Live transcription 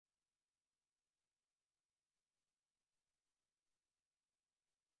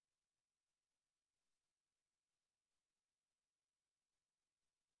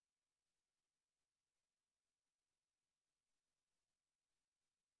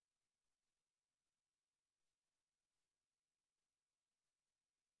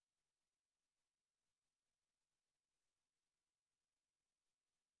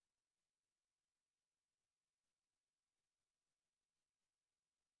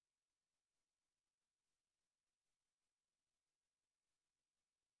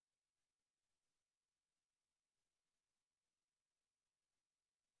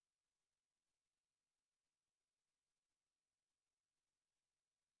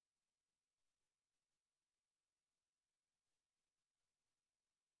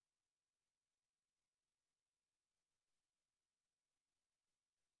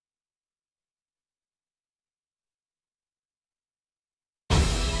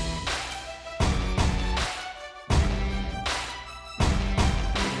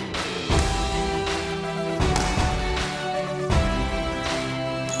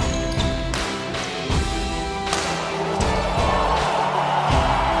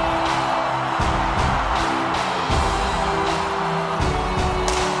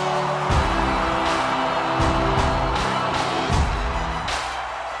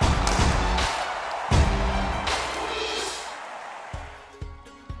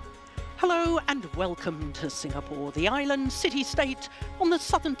Hello and welcome to Singapore, the island city-state on the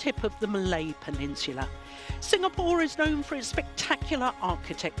southern tip of the Malay Peninsula. Singapore is known for its spectacular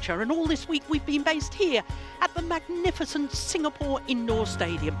architecture, and all this week we've been based here at the magnificent Singapore Indoor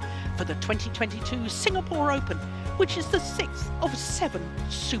Stadium for the 2022 Singapore Open, which is the 6th of 7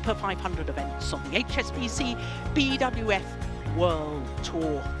 Super 500 events on the HSBC BWF World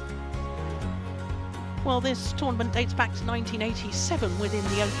Tour. Well, this tournament dates back to 1987 within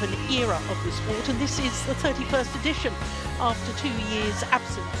the Open era of the sport, and this is the 31st edition after 2 years'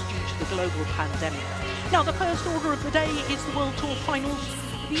 absence due to the global pandemic. Now, the first order of the day is the World Tour Finals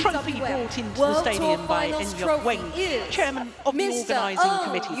trophy brought into the stadium by Wang Zhi, chairman of the organising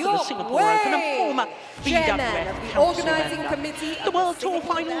committee for the Singapore Open and former BWF Council member. The World Tour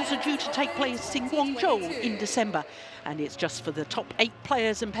Finals are due to take place in Guangzhou in December, and it's just for the top 8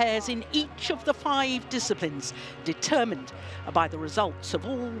 players and pairs in each of the 5 disciplines, determined by the results of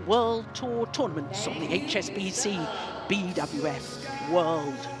all World Tour tournaments on the HSBC BWF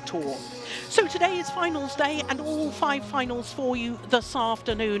World Tour. So today is finals day, and all 5 finals for you this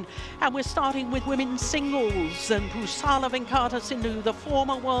afternoon. And we're starting with women's singles, and Pusarla Sindhu, the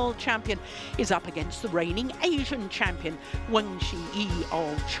former world champion, is up against the reigning Asian champion, Wang Zhi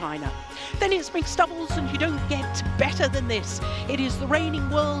of China. Then it's mixed doubles, and you don't get better than this. It is the reigning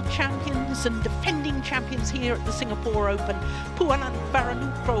world champions and defending champions here at the Singapore Open, Puanan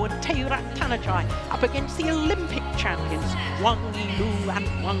Varanukro and Teurat Tanajai, up against the Olympic champions, Wang Yilu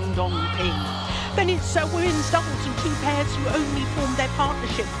and Wang Dongping. Then it's women's doubles and 2 pairs who only formed their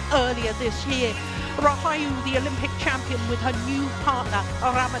partnership earlier this year. Rahayu, the Olympic champion, with her new partner,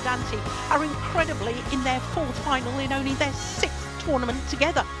 Ramadanti, are incredibly in their 4th final in only their 6th tournament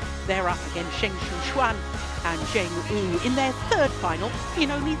together. They're up against Sheng Xuan and Zheng Wu in their 3rd final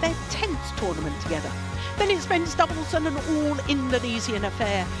in only their 10th tournament together. Then it's men's doubles and an all-Indonesian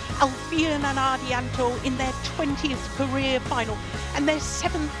affair. Alfian and Ardianto in their 20th career final and their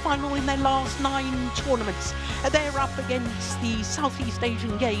 7th final in their last 9 tournaments. They're up against the Southeast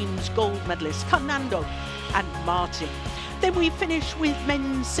Asian Games gold medalists Fernando and Martin. Then we finish with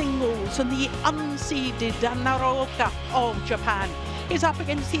men's singles, and the unseeded Naruoka of Japan is up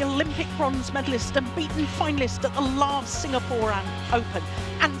against the Olympic bronze medalist and beaten finalist at the last Singapore Open,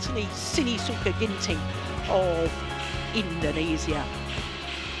 Anthony Sinisuka Ginting of Indonesia.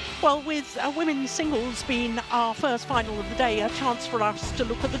 Well, with women's singles being our first final of the day, a chance for us to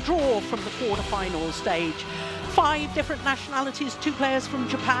look at the draw from the quarter-final stage. 5 different nationalities, 2 players from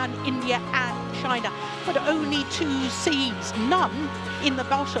Japan, India and China, but only 2 seeds, none in the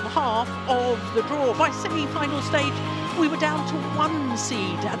bottom half of the draw. By semi-final stage, we were down to 1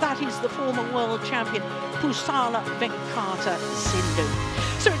 seed, that is the former world champion, Pusarla Sindhu.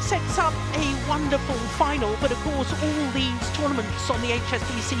 So it sets up a wonderful final, but of course all these tournaments on the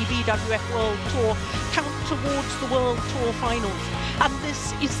HSBC BWF World Tour count towards the World Tour Finals. And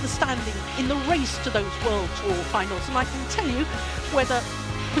this is the standing in the race to those World Tour Finals. And I can tell you, whether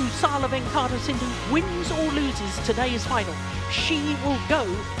Pusarla Sindhu wins or loses today's final, she will go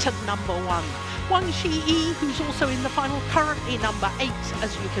to number 1. Wang Zhi, who's also in the final, currently number 8,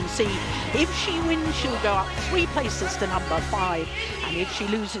 as you can see. If she wins, she'll go up 3 places to number 5. And if she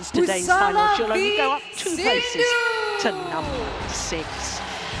loses today's final, she'll only go up 2 places to number 6.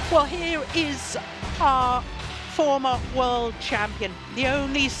 Well, here is our former world champion, the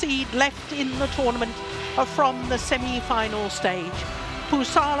only seed left in the tournament from the semi-final stage,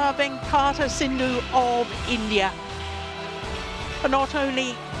 Pusarla Sindhu of India. Not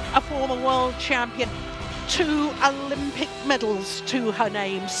only a former world champion, 2 Olympic medals to her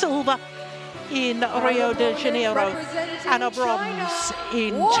name, silver in Rio de Janeiro and a bronze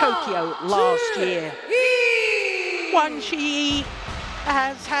in Tokyo last year. Wang Zhi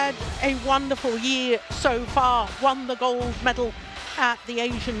has had a wonderful year so far, won the gold medal at the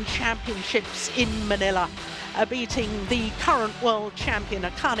Asian Championships in Manila, beating the current world champion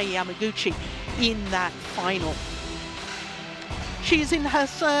Akane Yamaguchi in that final. She's in her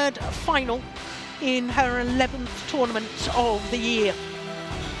 3rd final in her 11th tournament of the year.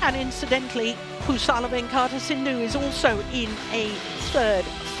 And incidentally, Pusarla Sindhu is also in a 3rd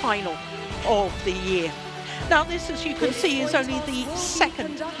final of the year. Now this, as you can see, is only the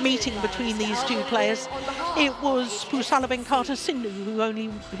 2nd meeting between these 2 players. It was Pusarla Sindhu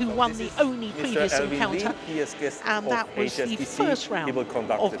who won the only previous encounter, and that was the 1st round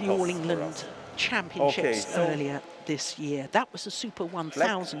of the All England Championships earlier this year. That was a Super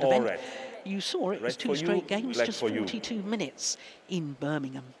 1000 event. You saw it was 2 straight games, just 42 minutes in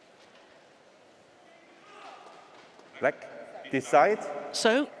Birmingham. Black, decide.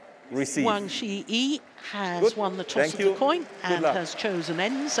 So receive. Wang Zhi has won the toss of the coin and has chosen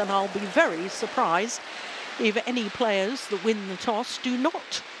ends, and I'll be very surprised if any players that win the toss do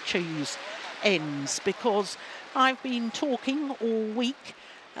not choose ends, because I've been talking all week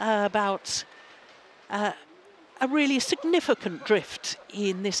about a really significant drift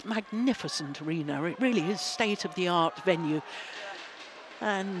in this magnificent arena. It really is state-of-the-art venue,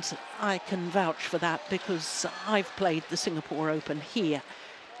 and I can vouch for that because I've played the Singapore Open here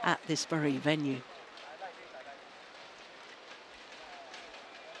at this very venue.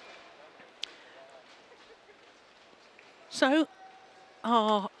 So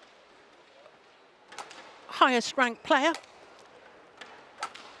our highest ranked player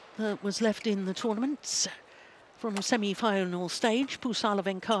that was left in the tournament from semi-final stage, Pusarla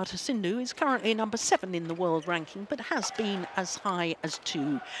Venkata Sindhu, is currently number 7 in the world ranking, but has been as high as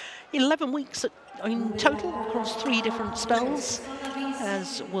 11 weeks in total across 3 different spells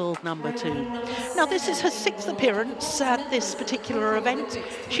as world number 2. Now, this is her 6th appearance at this particular event.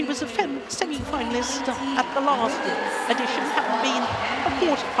 She was a semi-finalist at the last edition, having been a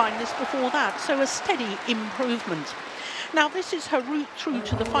quarter-finalist before that, so a steady improvement. Now, this is her route through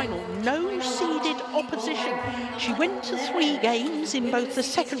to the final. No seeded opposition. She went to 3 games in both the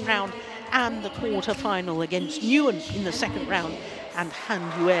second round and the quarter-final against Nguyen in the second round and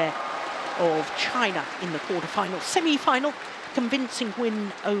Han Yue of China in the quarter-final. Semi-final, convincing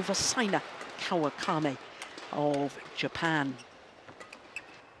win over Saina Kawakami of Japan.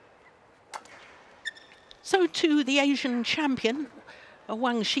 So to the Asian champion,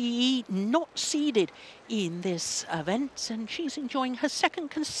 Wang Zhi, not seeded in this event, and she's enjoying her 2nd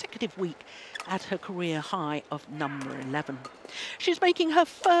consecutive week at her career high of number 11. She's making her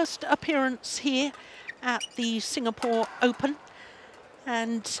first appearance here at the Singapore Open,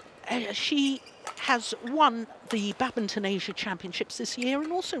 and she has won the Badminton Asia Championships this year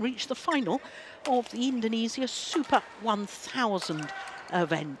and also reached the final of the Indonesia Super 1000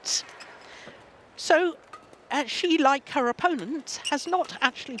 event. So she, like her opponent, has not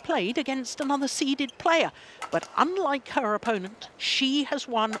actually played against another seeded player. But unlike her opponent, she has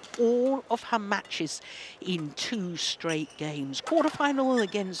won all of her matches in 2 straight games. Quarterfinal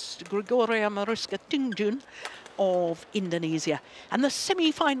against Gregoria Mariska Tunjun of Indonesia, and the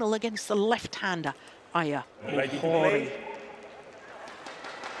semi-final against the left-hander, Aya Ohori.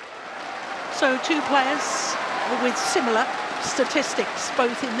 So 2 players with similar statistics,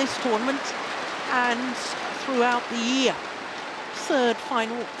 both in this tournament and throughout the year. 3rd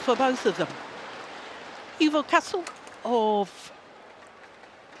final for both of them. Ivo Castle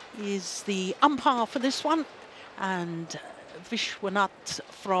is the umpire for this one, and Vishwanath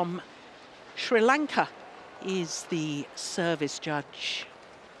from Sri Lanka is the service judge.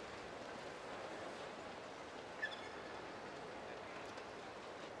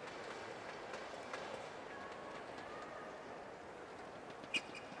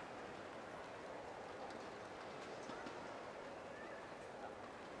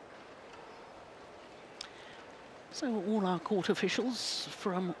 So all our court officials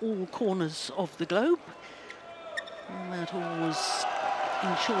from all corners of the globe, and that always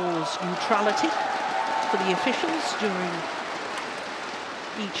ensures neutrality for the officials during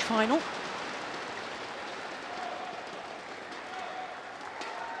each final.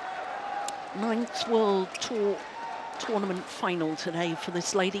 Ninth World Tour tournament final today for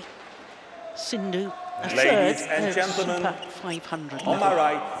this lady, Sindhu, a Ladies 3rd and gentlemen, Super 500 on my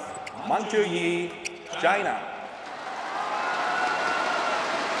right, Wang Zhi, China.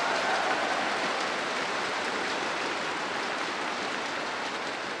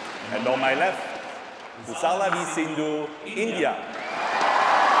 And on my left, Pusarla Sindhu, India.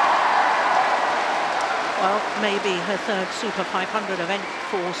 Well, maybe her 3rd Super 500 event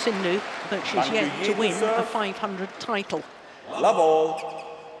for Sindhu, but she's yet to win a 500 title. Love all.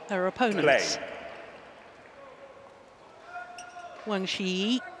 Her opponents. Wang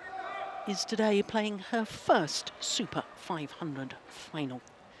Zhi is today playing her 1st Super 500 final.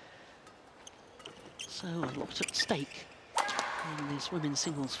 So a lot at stake in this women's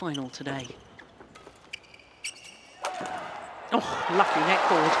singles final today. Oh, lucky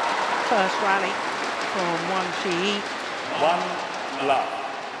netboard. 1st rally from Wang Zhi. 1 love.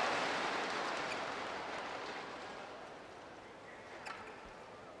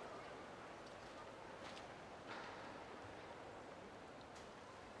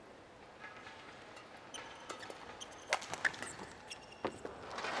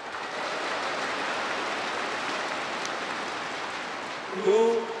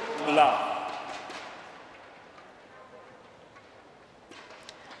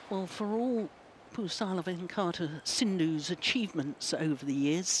 Well, for all Pusarla Venkata Sindhu's achievements over the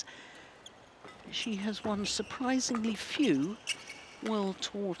years, she has won surprisingly few World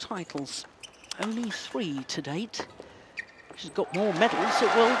Tour titles. Only 3 to date. She's got more medals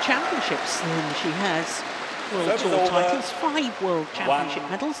at World Championships than she has World Tour titles. 5 World Championship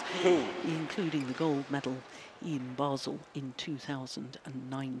medals, including the gold medal in Basel in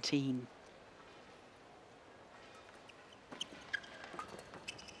 2019.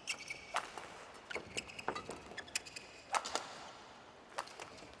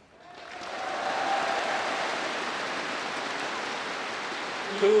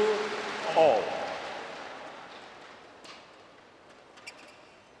 All.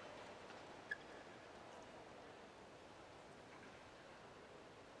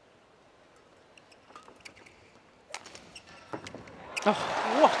 Oh,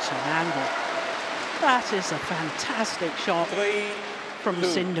 what an angle. That is a fantastic shot from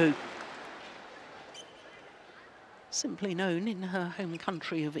Sindhu. Simply known in her home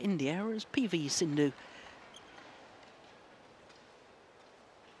country of India as PV Sindhu.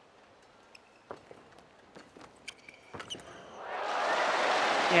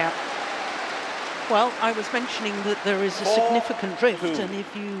 Yeah. Well, I was mentioning that there is a significant drift, and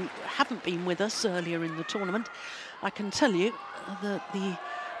if you haven't been with us earlier in the tournament, I can tell you that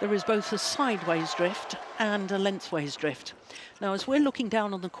there is both a sideways drift and a lengthways drift. Now, as we're looking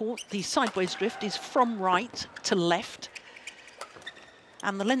down on the court, the sideways drift is from right to left,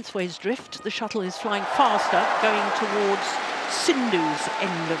 and the lengthways drift, the shuttle is flying faster, going towards Sindhu's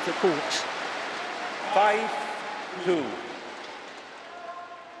end of the court. 5-2.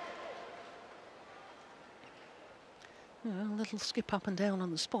 A little skip up and down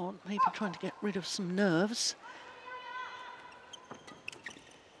on the spot, maybe trying to get rid of some nerves.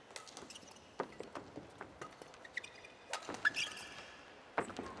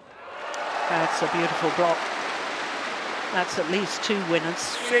 That's a beautiful block. That's at least 2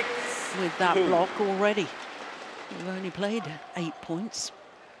 winners with that block already. We've only played 8 points.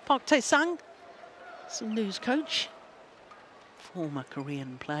 Park Tae-sang, Sindhu's coach, former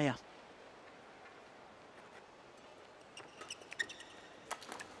Korean player.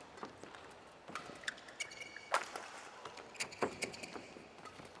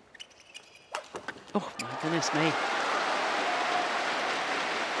 Oh, my goodness me.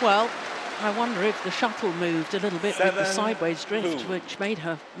 Well, I wonder if the shuttle moved a little bit with the sideways drift, which made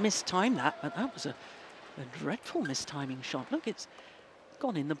her mistime that, but that was a dreadful mistiming shot. Look, it's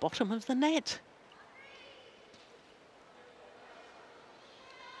gone in the bottom of the net.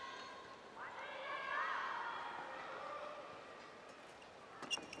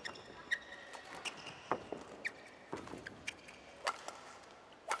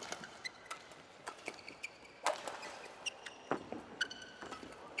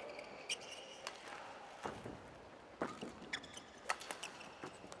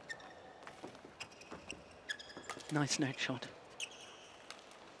 Nice net shot.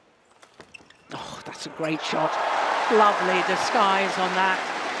 Oh, that's a great shot. Lovely disguise on that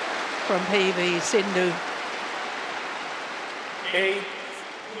from PV Sindhu.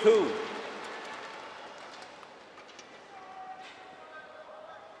 8-2.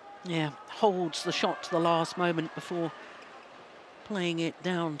 Yeah, holds the shot to the last moment before playing it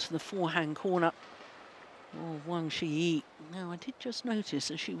down to the forehand corner. Oh, Wang Zhi. Now, I did just notice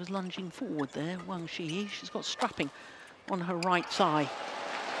as she was lunging forward there, Wang Zhi, she's got strapping on her right thigh.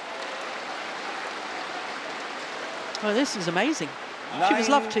 Well, this is amazing. She was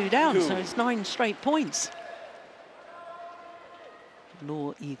love 2 down, so it's 9 straight points.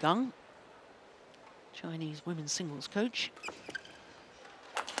 Luo Yigang, Chinese women's singles coach.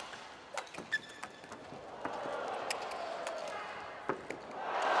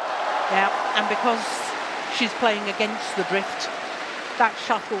 Yeah, and because she's playing against the drift, that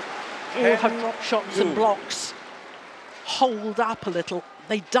shuttle, all her drop shots and blocks hold up a little.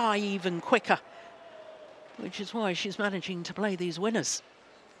 They die even quicker, which is why she's managing to play these winners.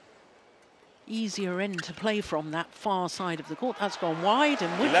 Easier end to play from that far side of the court. That's gone wide,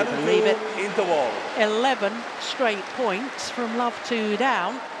 and would you believe it? Interval. 11 straight points from love 2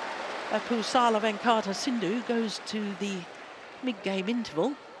 down. Pusarla Venkata Sindhu goes to the mid-game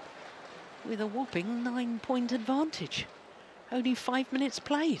interval with a whopping 9-point advantage. Only 5 minutes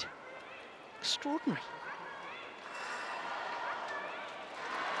played. Extraordinary.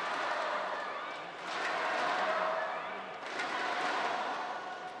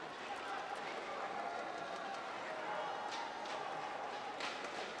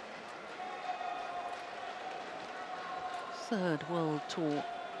 Third World Tour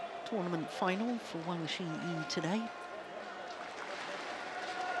tournament final for Wang Zhi today.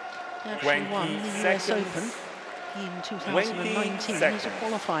 Actually won the US Open in 2019 as a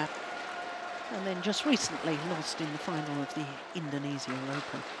qualifier. And then just recently lost in the final of the Indonesia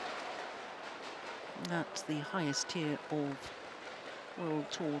Open. That's the highest tier of World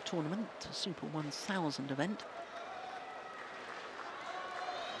Tour tournament, Super 1000 event.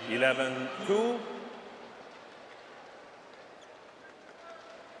 11-2.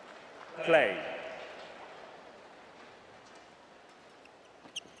 Play.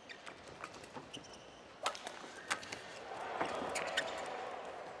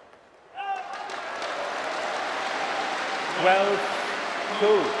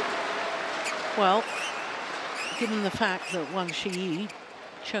 Well, given the fact that Wang Zhi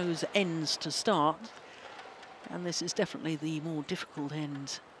chose ends to start, and this is definitely the more difficult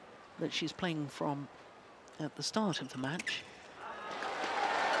end that she's playing from at the start of the match,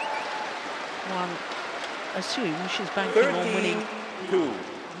 one assumes she's banking on winning in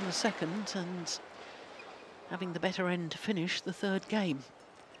the second and having the better end to finish the third game.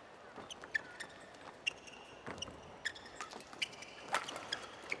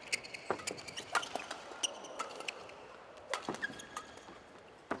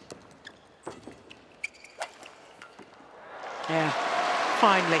 Yeah,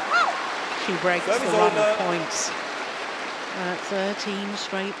 finally, she breaks the run of points. 13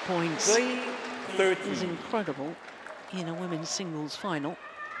 straight points. 13. Is incredible in a women's singles final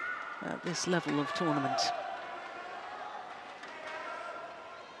at this level of tournament.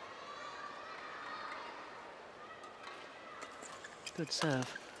 Good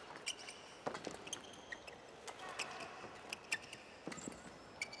serve.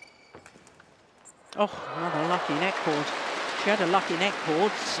 Oh, another lucky neck cord. She had a lucky neck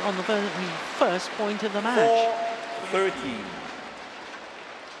cord on the very first point of the match. 4-13.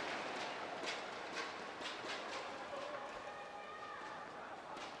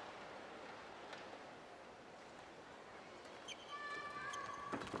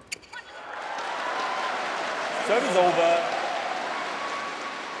 Service over.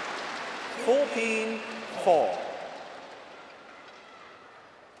 14-4.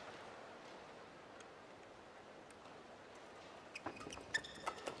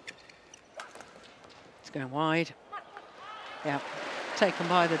 It's going wide. Yeah, taken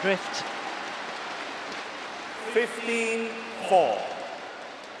by the drift. 15-4.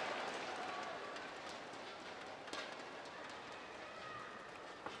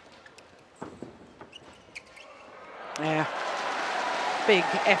 Yeah, big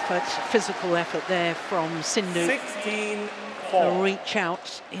effort, physical effort there from Sindhu. 16-4. Reach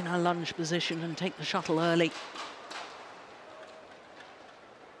out in a lunge position and take the shuttle early.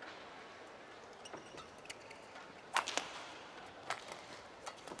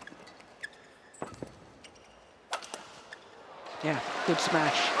 Yeah, good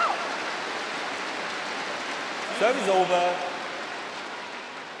smash. Service over.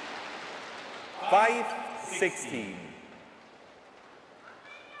 5-16.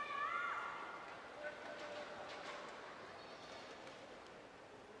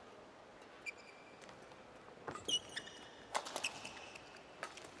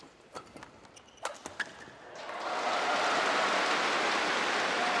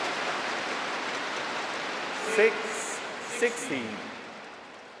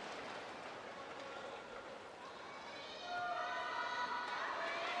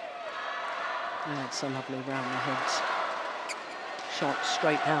 That's a lovely round the heads. Shot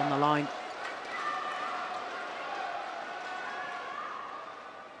straight down the line.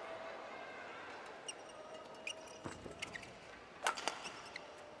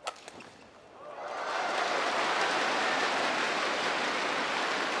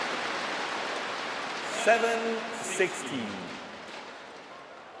 Seven 16.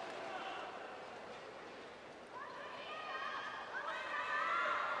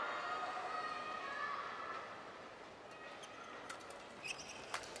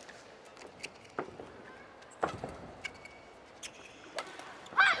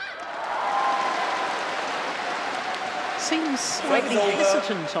 Seems slightly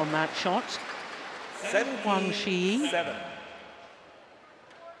hesitant on that shot. Wang Zhi. 7.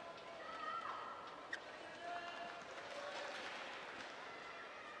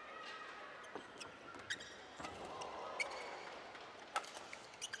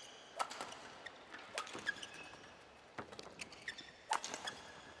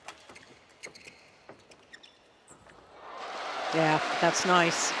 Yeah, that's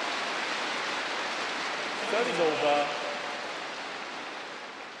nice. Service over.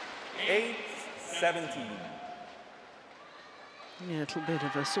 8-17. A little bit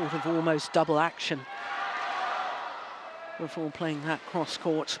of a sort of almost double action before playing that cross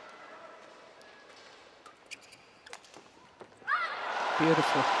court.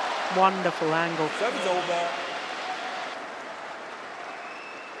 Beautiful. Wonderful angle. Service over.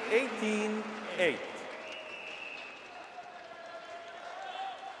 18-8.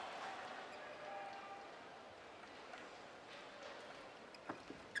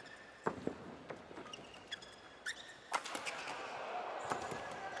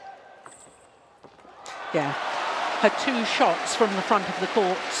 Yeah, her 2 shots from the front of the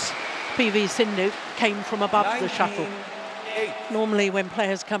courts, PV Sindhu, came from above the shuttle. Normally when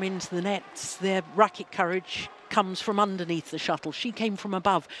players come into the nets, their racket courage comes from underneath the shuttle. She came from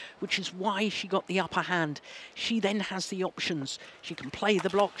above, which is why she got the upper hand. She then has the options. She can play the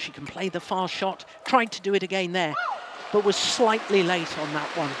block, she can play the fast shot, tried to do it again there, but was slightly late on that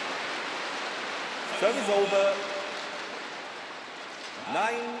one. Service over.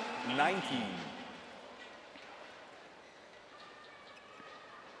 9-19.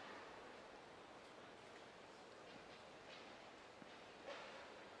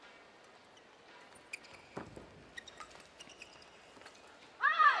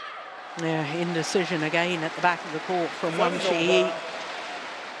 Yeah, indecision again at the back of the court from Wang Zhi.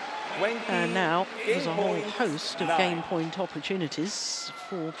 And now there's a whole host of game point opportunities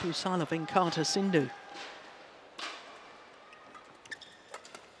for Pusarla Venkata Sindhu.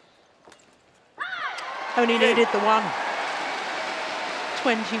 Only needed the one.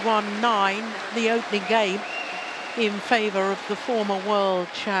 21-9, the opening game in favour of the former world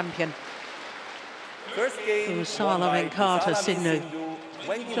champion. Pusarla Venkata Sindhu.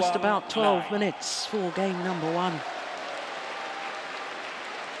 Just about 12 minutes for game number 1.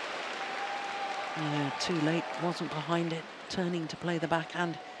 Yeah, too late, wasn't behind it, turning to play the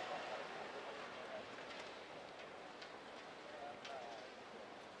backhand.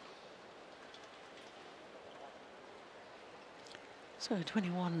 So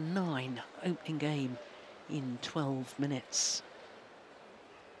 21-9, opening game in 12 minutes.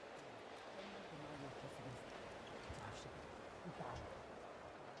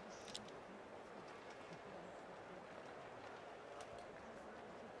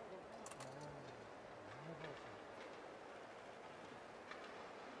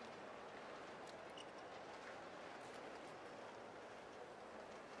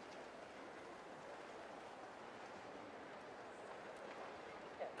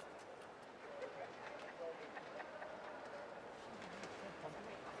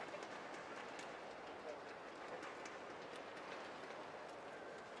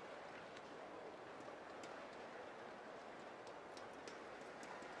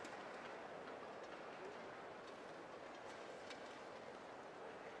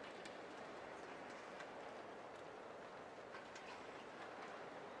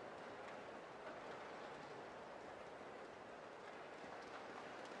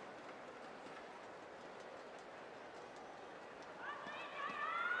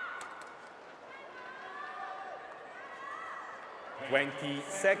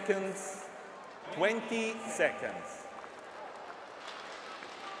 Seconds. 20 seconds.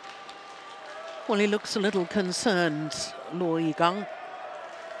 Well, he looks a little concerned, Luo Yigang.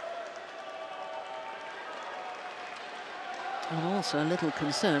 And also a little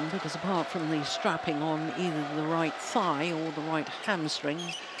concerned because apart from the strapping on either the right thigh or the right hamstring,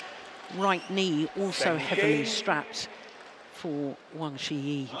 right knee also heavily strapped for Wang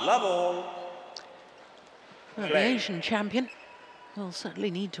Zhi. Level. The Asian champion will certainly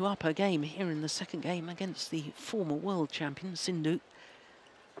need to up her game here in the second game against the former world champion, Sindhu.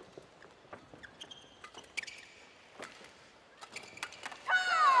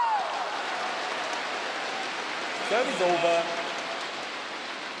 Service over.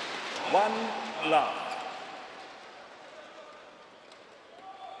 1 love.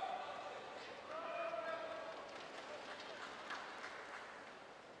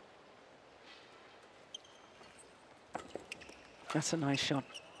 That's a nice shot.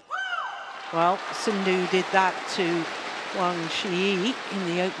 Well, Sindhu did that to Wang Zhi in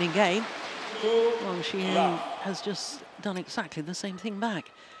the opening game. Wang Zhi has just done exactly the same thing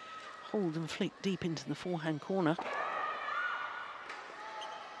back. Hold and flick deep into the forehand corner.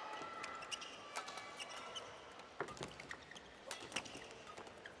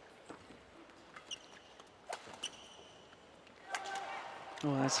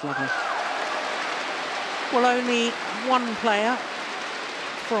 Oh, that's lovely. Well, only one player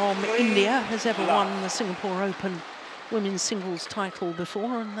from India has ever won the Singapore Open women's singles title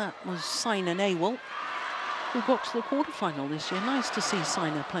before, and that was Saina Nehwal, who got to the quarterfinal this year. Nice to see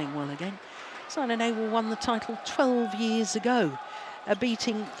Saina playing well again. Saina Nehwal won the title 12 years ago,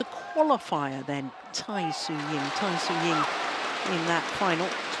 beating the qualifier then, Tai Su Ying. Tai Su Ying in that final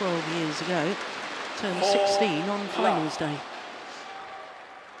 12 years ago, turned 16 on finals day.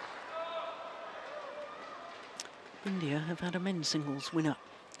 India have had a men's singles winner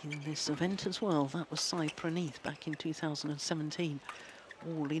in this event as well. That was Sai Praneeth back in 2017.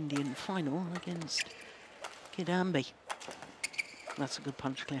 All-Indian final against Kidambi. That's a good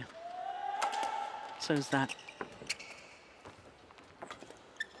punch clear. So's that.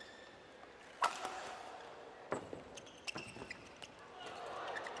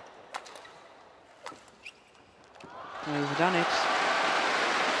 Overdone it.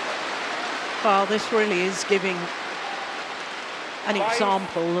 Well, this really is giving an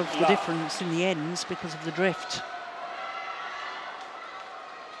example of the difference in the ends because of the drift.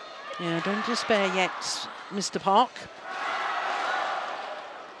 Yeah, don't despair yet, Mr. Park.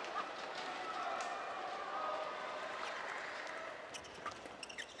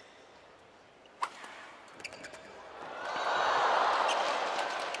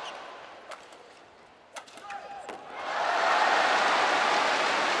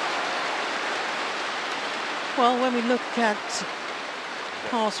 Well, when we look at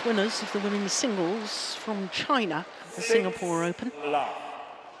past winners of the women's singles from China, the Singapore Open,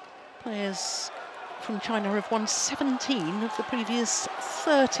 players from China have won 17 of the previous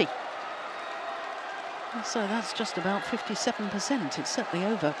 30. So that's just about 57%. It's certainly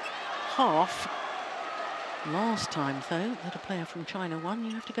over half. Last time, though, that a player from China won,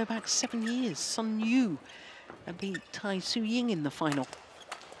 you have to go back 7 years. Sun Yu beat Tai Su Ying in the final.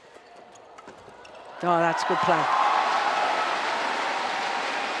 Oh, that's good play.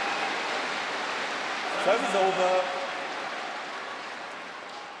 Service over.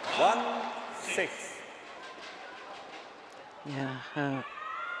 1-6. Yeah,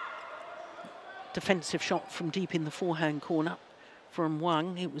 defensive shot from deep in the forehand corner from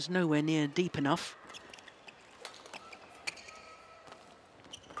Wang. It was nowhere near deep enough.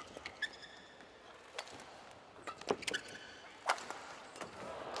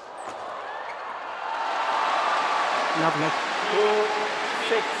 Lovely.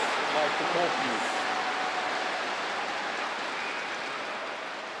 2-6 like the Portuguese.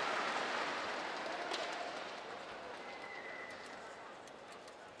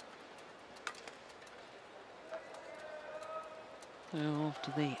 So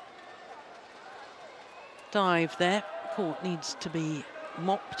after the dive there, court needs to be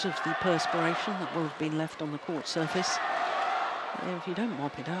mopped of the perspiration that will have been left on the court surface. If you don't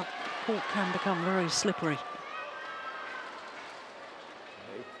mop it up, court can become very slippery.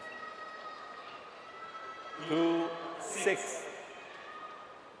 Two, 6.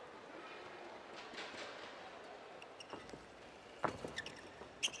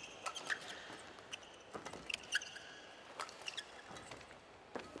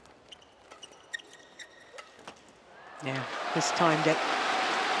 Yeah, mistimed it.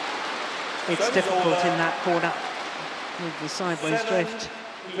 It's difficult in that corner with the sideways drift.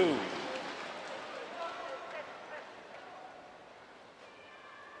 7-2.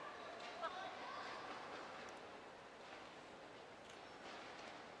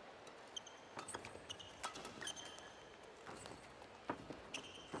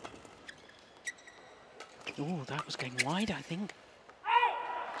 Oh, that was going wide, I think.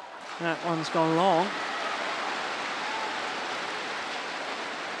 That one's gone long.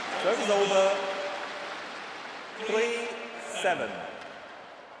 Service over. 3-7.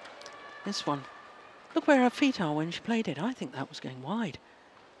 This one. Look where her feet are when she played it. I think that was going wide.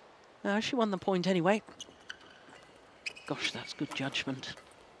 She won the point anyway. Gosh, that's good judgment.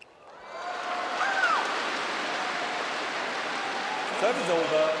 Service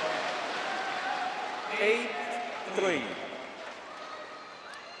over. 8-3.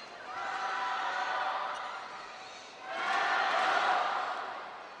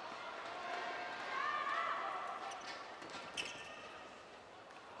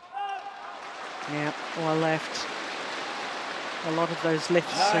 Yeah, well left. A lot of those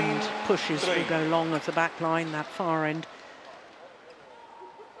lifts and pushes will go long of the back line, that far end.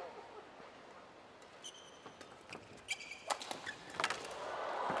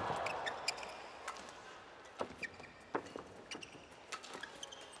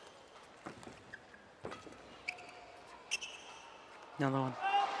 Another one.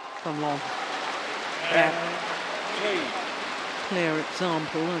 Gone long. Yeah. Clear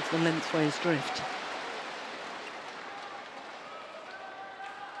example of the lengthways drift.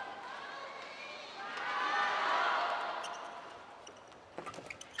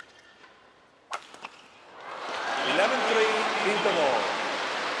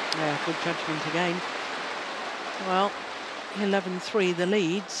 Yeah, good judgment again. Well, 11-3 the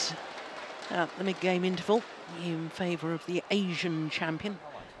leads at the mid-game interval in favour of the Asian champion,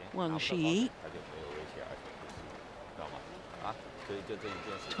 Wang Zhi.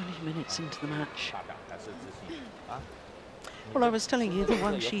 20 minutes into the match. Well, I was telling you that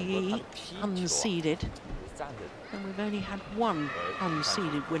Wang Zhi unseeded, and we've only had one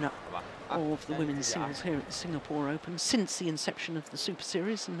unseeded winner of the women's singles here at the Singapore Open since the inception of the Super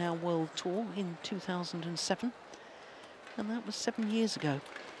Series and now World Tour in 2007. And that was 7 years ago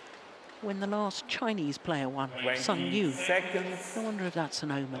when the last Chinese player won, Sun Yu. I wonder if that's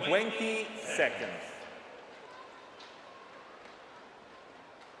an omen. 20 seconds.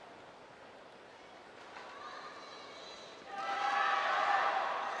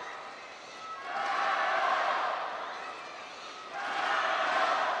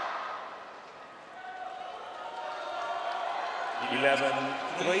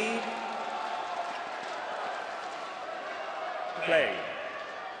 Three. Play.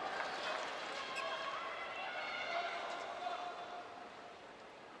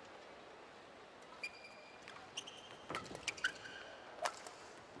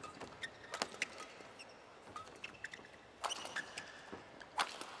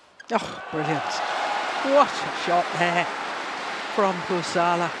 Oh, brilliant. What a shot there from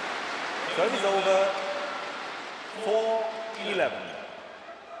Pusarla. Serve is over. 4-11.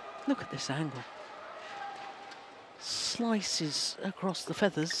 Look at this angle. Slices across the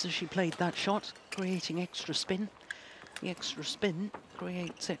feathers as she played that shot, creating extra spin. The extra spin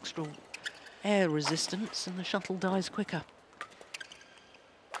creates extra air resistance and the shuttle dies quicker.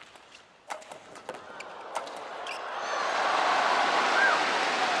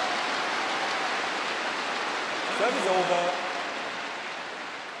 Serve is over.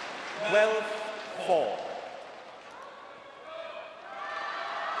 12-4.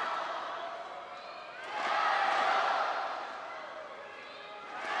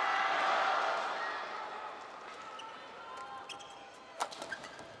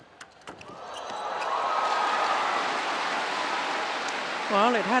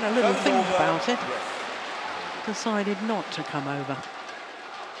 Well, it had a little think about it. Decided not to come over.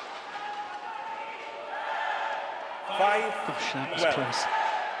 5. Gosh, that was close.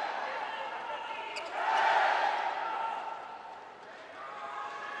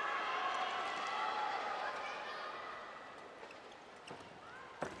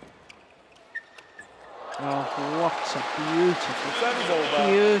 Oh, what a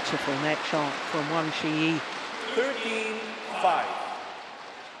beautiful net shot from Wang Zhi. 13-5.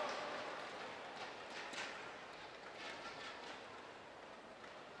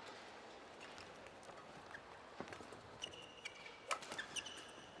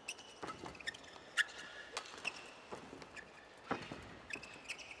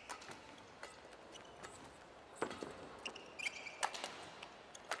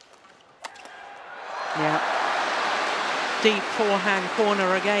 Yeah. Deep forehand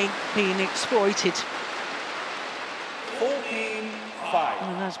corner again, being exploited. 14-5.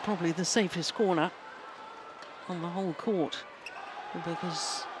 And that's probably the safest corner on the whole court,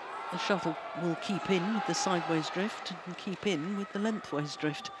 because the shuttle will keep in with the sideways drift and keep in with the lengthways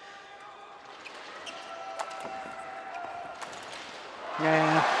drift.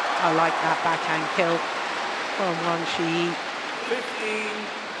 Yeah, I like that backhand kill from Wang Zhi.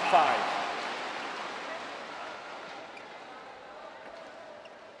 15-5.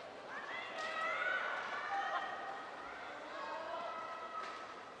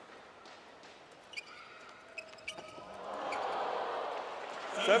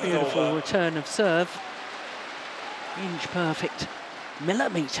 Beautiful return of serve. Inch perfect.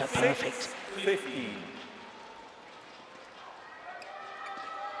 Millimetre perfect. 15.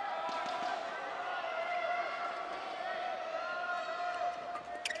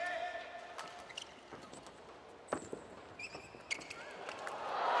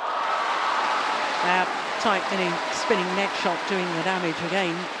 Tight spinning net shot doing the damage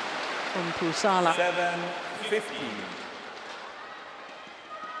again from Pusarla. 7-15.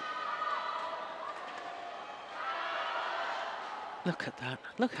 Look at that.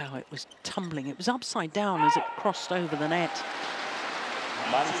 Look how it was tumbling. It was upside down as it crossed over the net.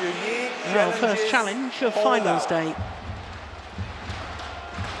 Well, first challenge of finals day.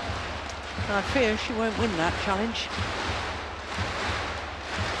 I fear she won't win that challenge.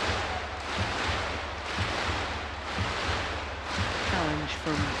 Challenge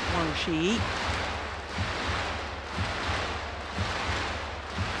from Wang Zhi.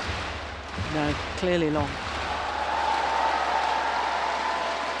 No, clearly long.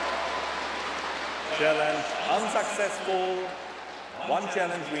 Challenge unsuccessful. One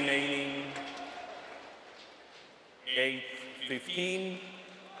challenge remaining. 8-15.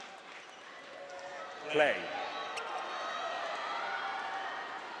 Play.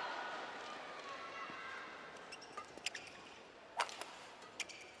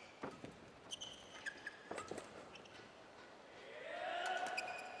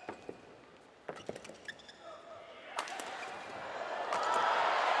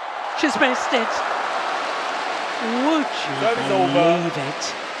 She's missed it. Would you believe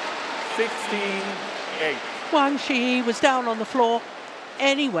it? 16-8. Wang Zhi was down on the floor,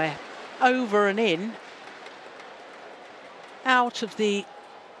 anywhere over and in, out of the,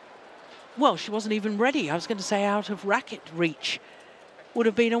 well, she wasn't even ready. I was going to say out of racket reach. Would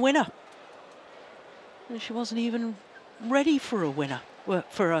have been a winner. And she wasn't even ready for a winner,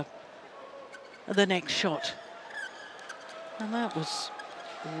 for the next shot. And that was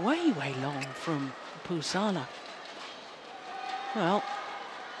way, way long from Pusarla. Well,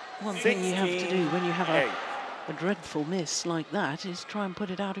 one thing you have to do when you have a dreadful miss like that is try and put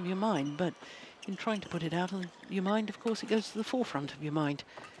it out of your mind. But in trying to put it out of your mind, of course, it goes to the forefront of your mind.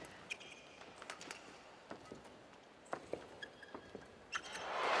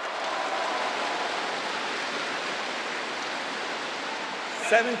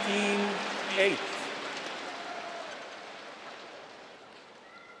 $17-8.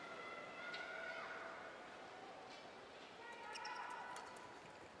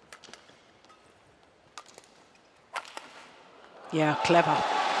 Yeah, clever.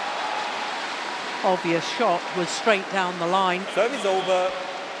 Obvious shot was straight down the line. Service over.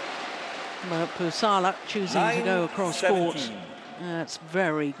 But Pusarla choosing to go across 9-17. court. That's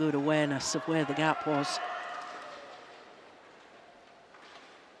very good awareness of where the gap was.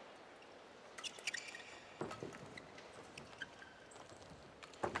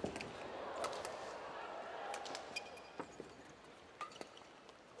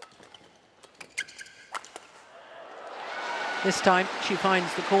 This time she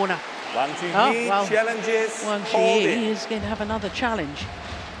finds the corner. Wang Zhi challenges. Wang Zhi is going to have another challenge.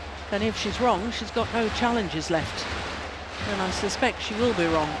 And if she's wrong, she's got no challenges left. And I suspect she will be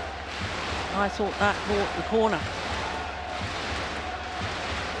wrong. I thought that brought the corner.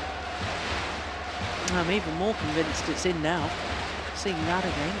 I'm even more convinced it's in now. Seeing that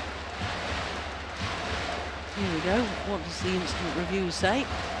again. Here we go. What does the instant review say?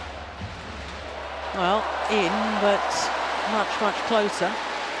 Well, in, but much, much closer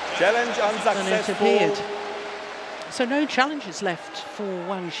Challenge than it unsuccessful. appeared. So no challenges left for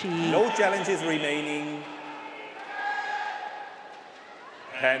Wang Zhi. No challenges remaining.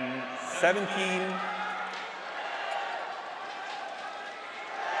 10-17.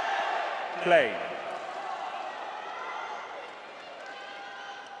 Play.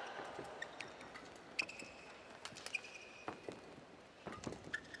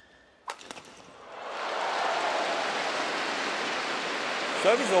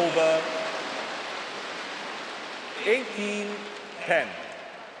 Service over. 18-10.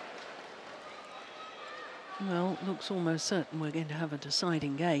 Well, looks almost certain we're going to have a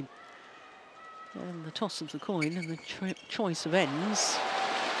deciding game. And the toss of the coin and the choice of ends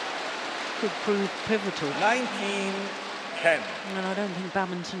could prove pivotal. 19-10. And I don't think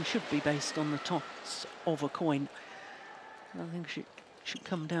badminton should be based on the toss of a coin. I think it should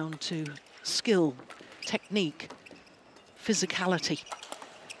come down to skill, technique, physicality,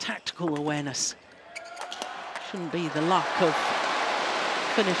 tactical awareness. Shouldn't be the luck of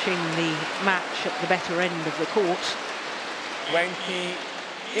finishing the match at the better end of the court. 20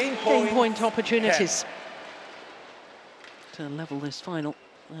 game point opportunities to level this final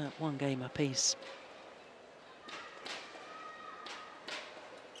at one game apiece.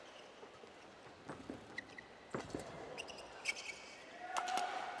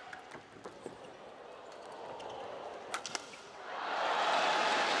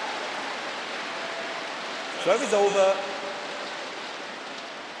 Service over.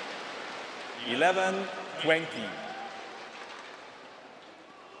 11-20.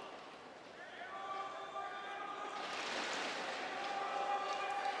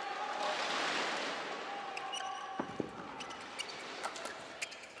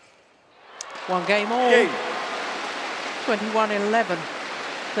 One game all. 21-11.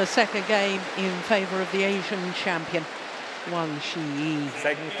 The second game in favour of the Asian champion, Wang Zhi.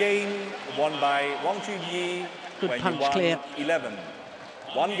 Second game won by Wang Zhi. Good punch clear. 11.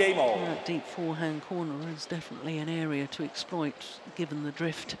 One game all. That deep forehand corner is definitely an area to exploit, given the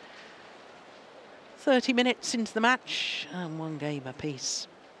drift. 30 minutes into the match and one game apiece.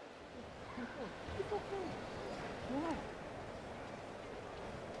 Okay,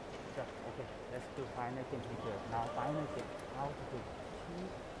 let's do final game here. Now final game, how to do 2 in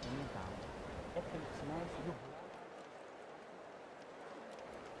down. Every smash you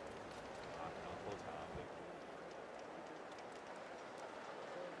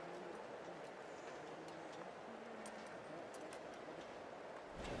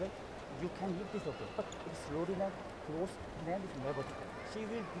okay, you can hit this okay, but it's slowly like close hand is never taken. She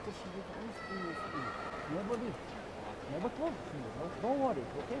will, because she will never leave. Never talk to you, don't worry,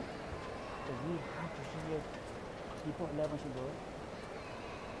 okay? So we have to hear people 11 should go.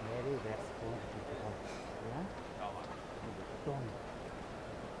 Very restful, difficult. Yeah? Don't.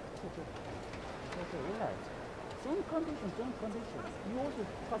 It's okay, relax. Same condition. You also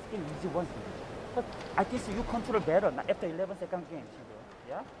first game easy once. But I think you control better after 11 second game.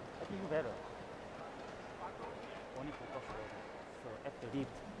 Yeah? I think you better. Only focus better. So after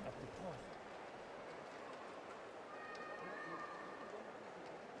lift, after toss.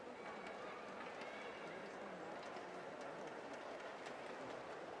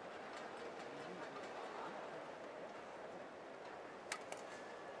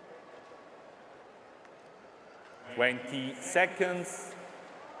 Twenty seconds.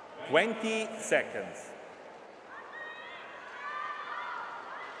 20 seconds.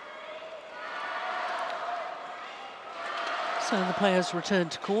 So the players return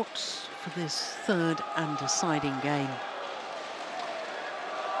to court for this third and deciding game.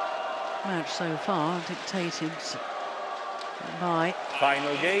 Match so far dictated by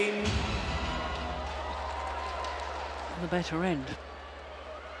Final game. the better end,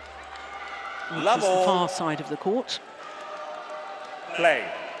 which Love is the all. far side of the court. Play.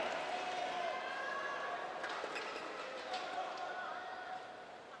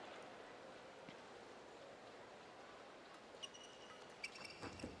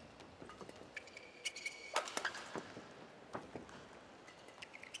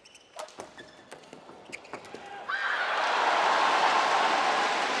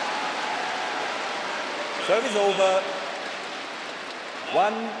 Service over.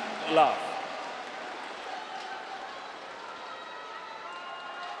 1 love.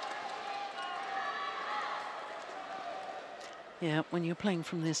 Yeah, when you're playing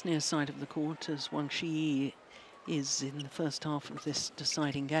from this near side of the court, as Wang Zhi is in the first half of this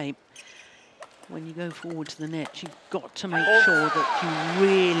deciding game, when you go forward to the net, you've got to make sure that you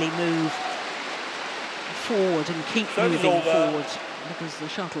really move forward and keep Service moving over. forward, because the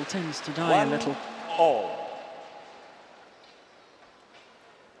shuttle tends to die a 1 little. all.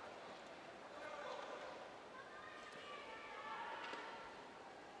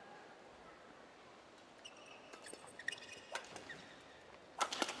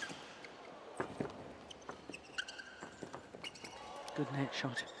 Good net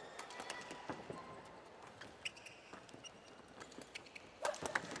shot.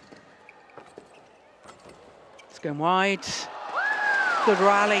 It's going wide. Good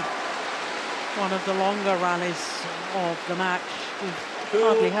rally. One of the longer rallies of the match. We've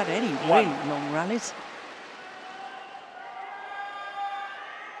hardly had any really long rallies.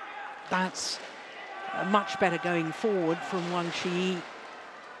 That's much better going forward from Wang Zhi.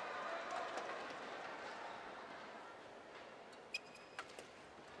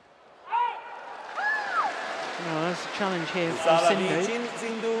 Well, there's a challenge here for Sindhu.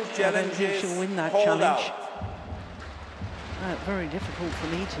 Sindhu I don't think challenges. she'll win that Hold challenge. out. Very difficult for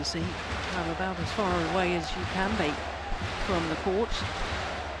me to see. I'm about as far away as you can be from the court.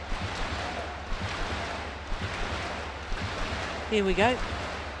 Here we go.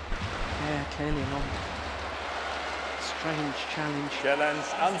 Yeah, clearly long. Strange challenge. Challenge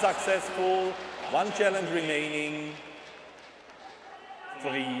unsuccessful. 1 challenge remaining.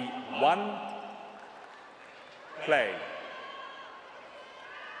 3-1. Play.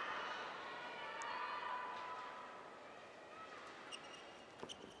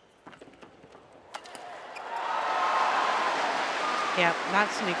 Yeah,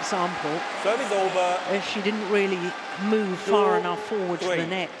 that's an example. Service over. She didn't really move far 2, enough forward to 3. the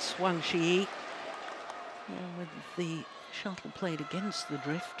net, Wang Zhi. With the shuttle played against the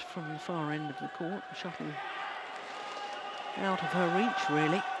drift from the far end of the court. The shuttle out of her reach,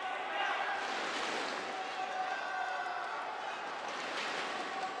 really.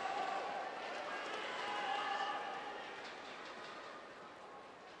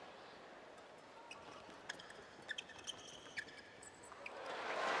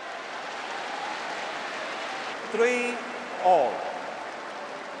 Three all.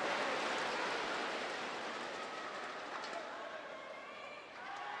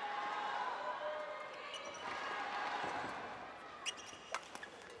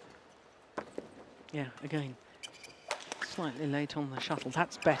 Yeah, again, slightly late on the shuttle.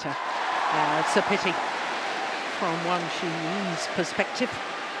 That's better. It's a pity from Wang Zhi's perspective.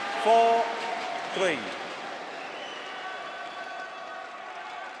 4-3.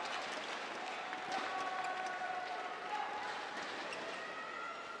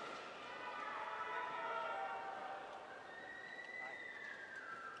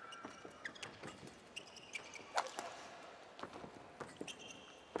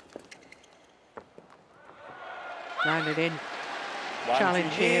 Landed in.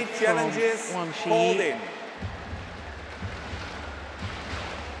 challenge here from Wang Zhi.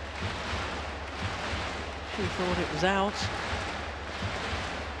 She thought it was out.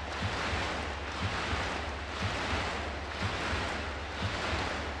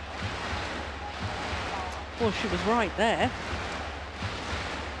 Well, she was right there.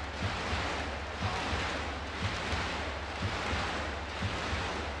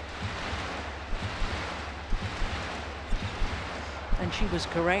 And she was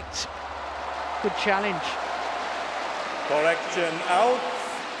correct. Good challenge. Correction out.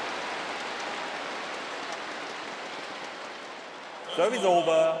 Service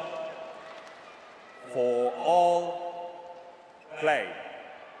over for all play.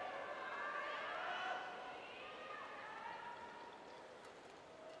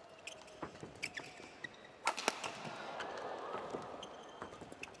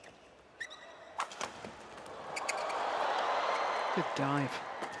 Good dive.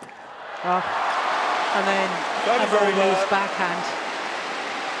 Oh, and then a very loose backhand.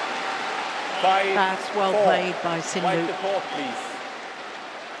 5-4. That's well played by Sindhu. Wipe the court, please.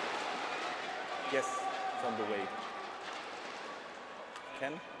 Yes, it's on the way.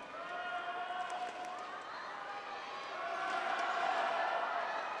 Ken?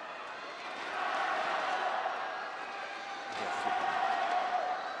 Yes, you can.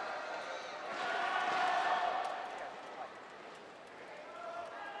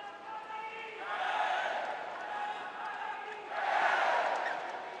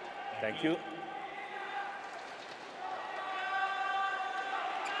 Thank you.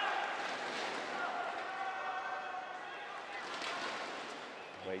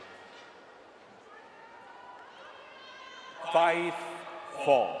 Wait. 5-4.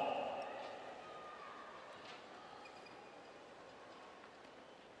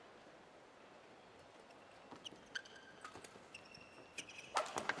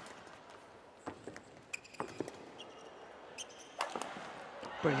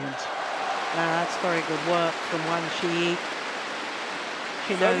 Brilliant. That's very good work from Wang Zhi.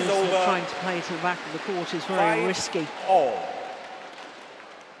 She knows that trying to play to the back of the court is very risky.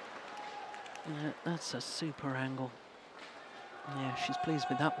 That's a super angle. Yeah, she's pleased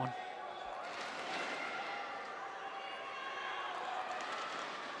with that one.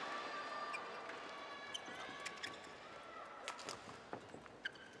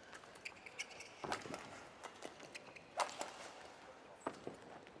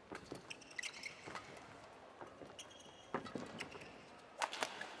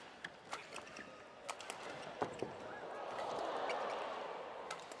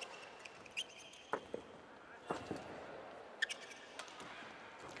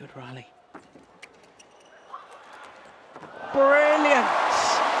 Good rally. Brilliant!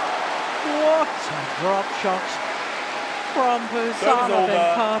 What a drop shot from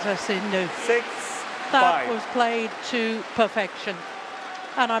Pusarla and Sindhu. 6-5. That was played to perfection.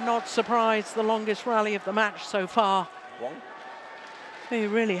 And I'm not surprised, the longest rally of the match so far. Wrong. We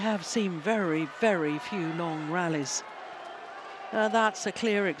really have seen very, very few long rallies. That's a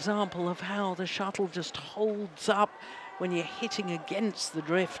clear example of how the shuttle just holds up when you're hitting against the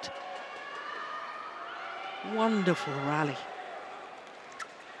drift. Wonderful rally.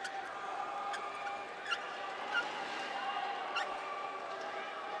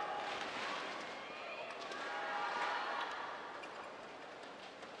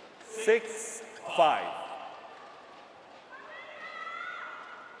 Six, 5.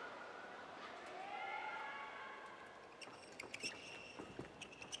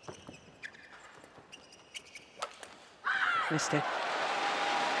 Missed it.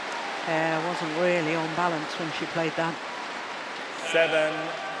 Wasn't really on balance when she played that.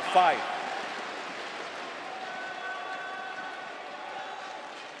 7-5.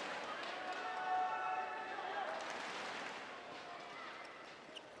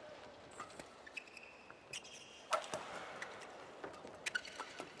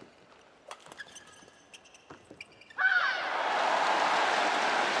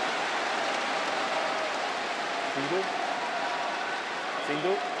 Sindhu.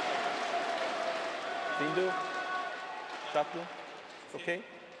 Sindhu. Sindhu. Shuttle. Okay.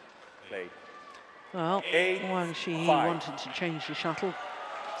 Play. Well, 8-5. Wang Zhi wanted to change the shuttle.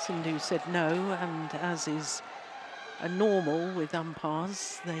 Sindhu said no, and as is a normal with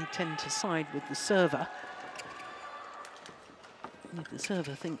umpires, they tend to side with the server. And if the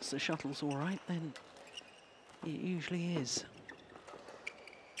server thinks the shuttle's all right, then it usually is.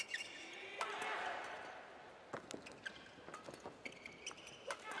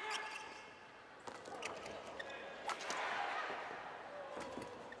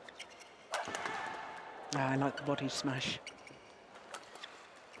 I like the body smash.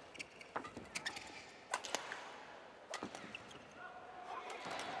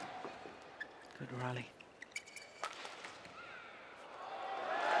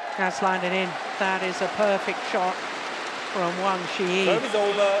 That's landed in. That is a perfect shot from Wang Zhi. Service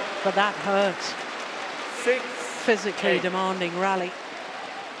over. But that hurts. 6. Physically 8. demanding rally.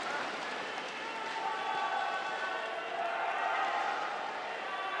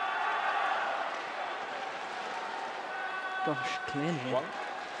 Gosh, clearly. One.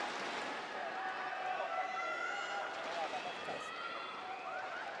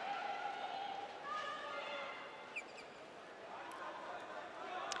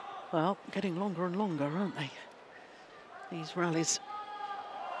 Well, getting longer and longer, aren't they? These rallies.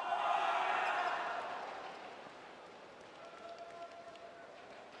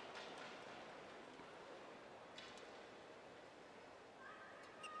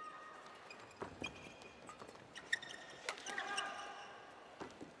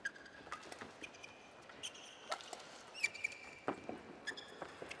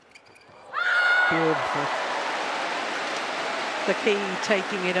 Beautiful. The key,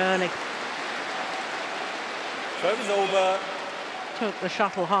 taking it early. Service over. Took the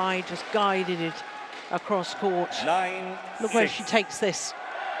shuttle high, just guided it across court. 9. Look where she takes this.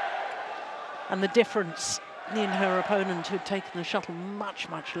 And the difference in her opponent, who'd taken the shuttle much,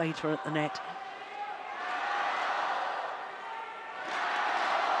 much later at the net.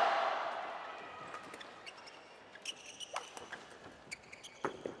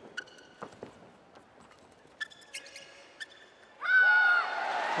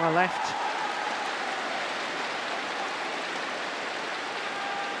 Well left.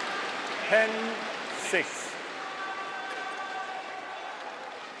 Ten, 6.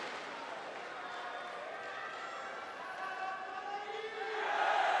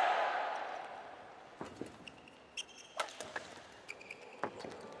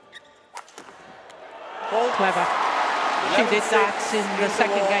 Clever. She did that in the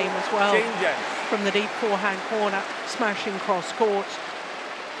second game as well. From the deep forehand corner, smashing cross court.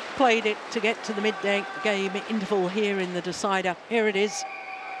 Played it to get to the mid-game interval here in the decider. Here it is.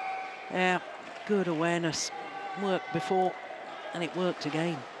 Yeah, good awareness. Worked before, and it worked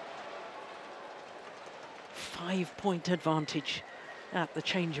again. 5-point advantage at the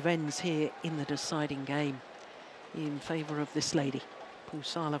change of ends here in the deciding game in favour of this lady,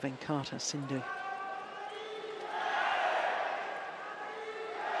 Pusarla Venkata Sindhu.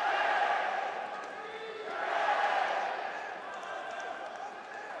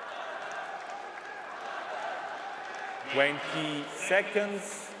 Twenty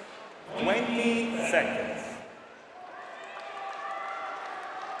seconds. 20 seconds.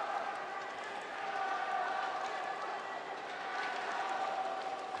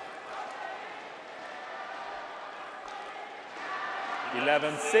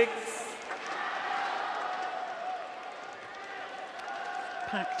 Eleven, 6.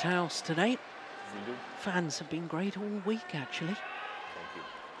 Packed house today. Sindhu. Fans have been great all week, actually. Thank you.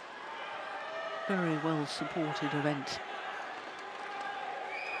 Very well supported event.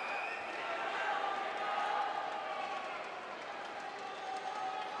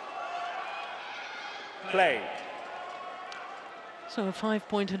 Play. So a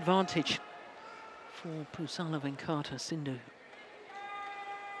 5-point advantage for Pusarla Venkata Sindhu.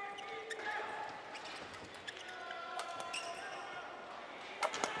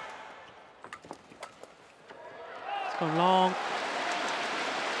 It's gone long.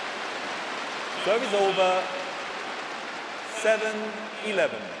 Service over.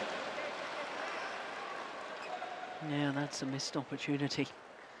 7-11. Yeah, that's a missed opportunity.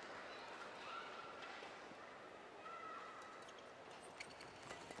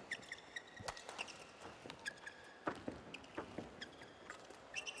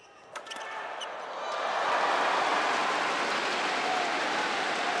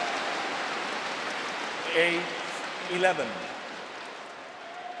 Eight, 11.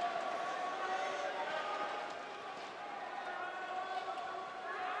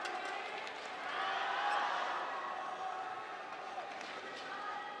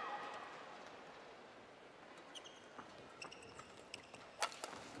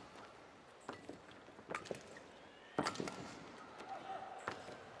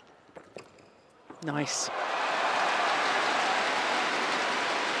 Nice.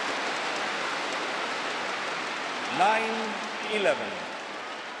 9-11.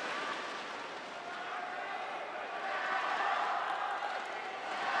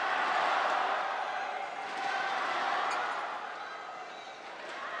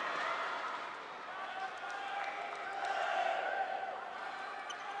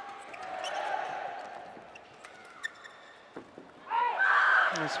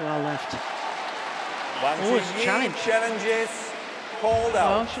 That's well left. Wang Zhi challenges called out.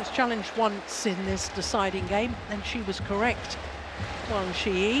 Well, she was challenged once in this deciding game, and she was correct Wang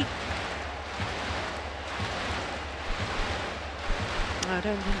Zhi. I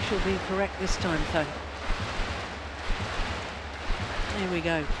don't think she'll be correct this time, though. Here we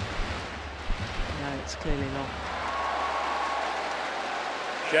go. No, it's clearly long.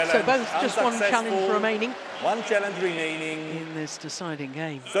 Challenge So both just one challenge unsuccessful. remaining One challenge remaining. in this deciding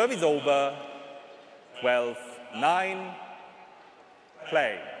game. Service over. 12-9.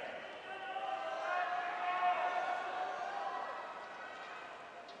 Play.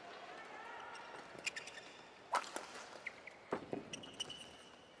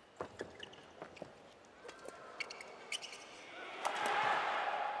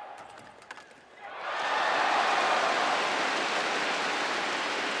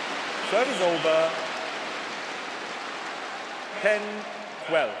 Service over.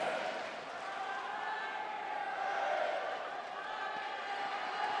 10-12.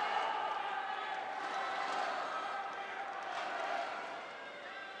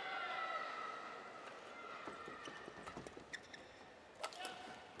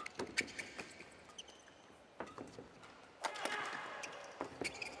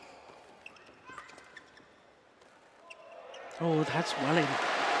 Oh, that's well in.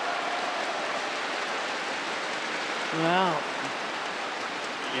 Well,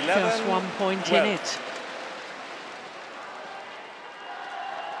 11, just 1 point 12. in it.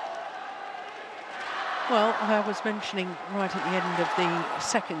 Well, I was mentioning right at the end of the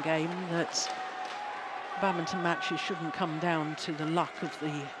second game that badminton matches shouldn't come down to the luck of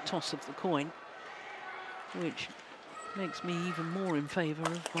the toss of the coin, which makes me even more in favour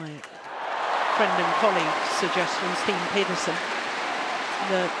of my friend and colleague's suggestion, Steen Peterson,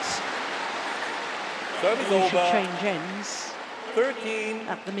 that Service we should over. change ends 13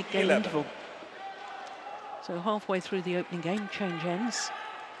 at the mid-game 11. interval. So halfway through the opening game, change ends,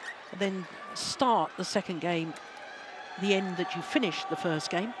 and then start the second game, the end that you finished the first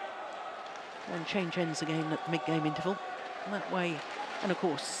game, and change ends again at the mid-game interval. And that way, and of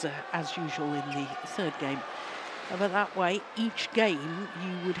course, as usual in the third game, but that way, each game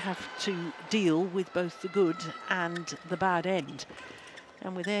you would have to deal with both the good and the bad end.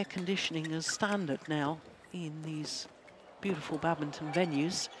 And with air conditioning as standard now in these beautiful badminton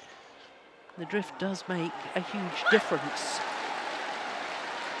venues, the drift does make a huge difference.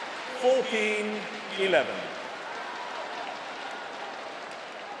 14-11.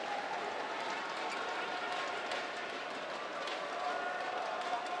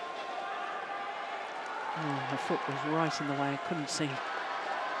 Oh, her foot was right in the way, I couldn't see.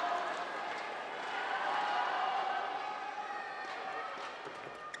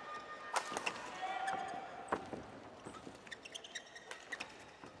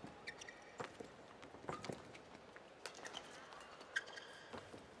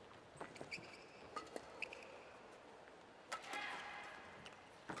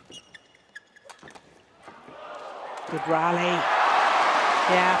 Good rally.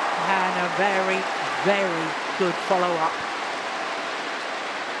 Yeah, and a very, very good follow-up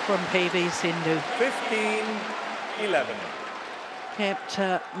from PV Sindhu. 15-11. Kept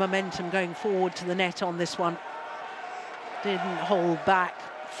momentum going forward to the net on this one. Didn't hold back,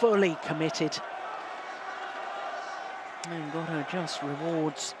 fully committed. And got her just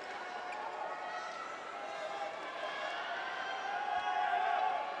rewards.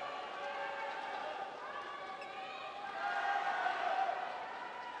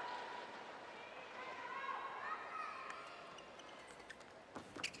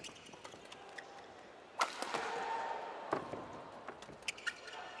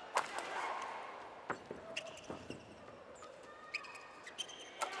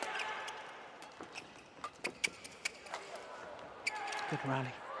 Good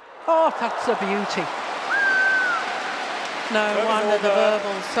rally. Oh, that's a beauty. No wonder the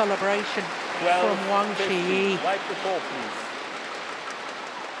verbal celebration from Wang Zhi. Like the ball, please.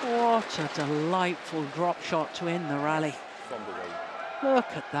 What a delightful drop shot to end the rally. It's on the way.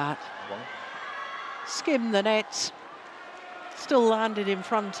 Look at that. One. Skimmed the nets. Still landed in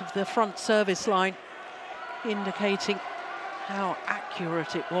front of the front service line, indicating how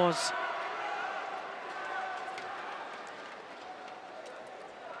accurate it was.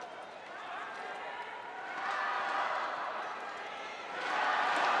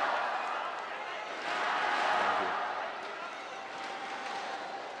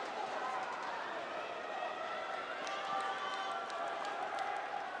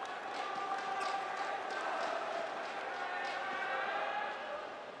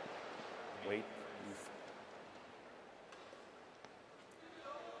 Wait.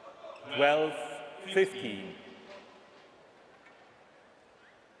 12-15.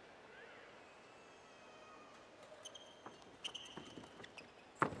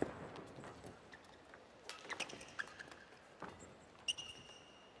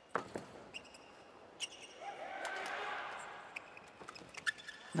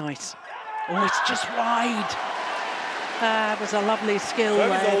 Nice. Oh, it's just wide. That was a lovely skill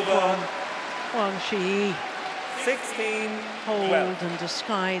Service there over. from Wang Zhi. 16, Hold 12. and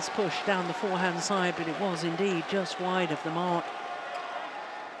disguise push down the forehand side, but it was indeed just wide of the mark.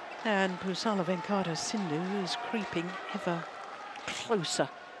 And Pusarla Venkata Sindhu is creeping ever closer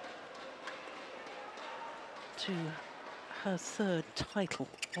to her third title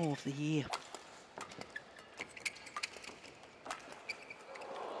of the year.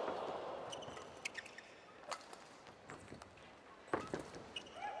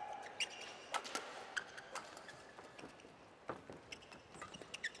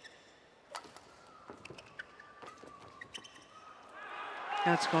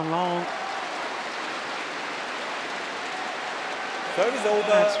 That's gone long. Service over.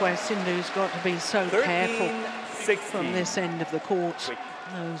 That's where Sindhu's got to be so 13, careful 16. from this end of the court. Quick.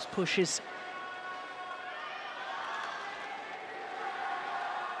 Those pushes.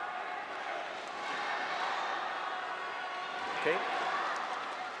 Okay.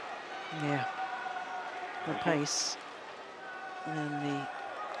 Yeah. The pace and the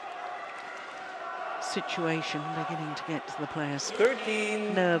situation beginning to get to the players.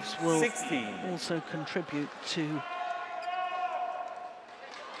 13, Nerves will 16. also contribute to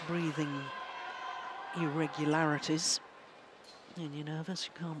breathing irregularities. And you're nervous,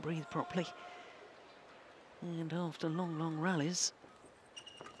 you can't breathe properly. And after long, long rallies,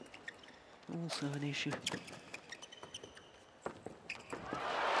 also an issue.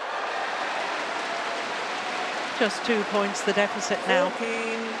 Just 2 points the deficit now.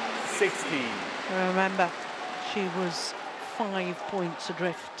 14, 16. Remember, she was 5 points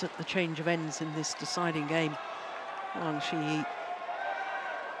adrift at the change of ends in this deciding game. Wang Zhi.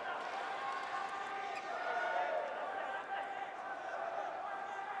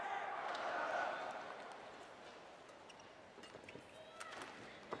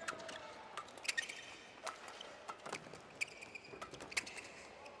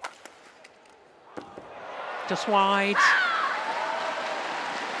 Just wide.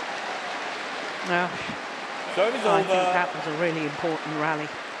 No. Service I over. think that was a really important rally.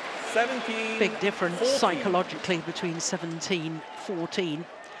 17, Big difference 14. psychologically between 17-14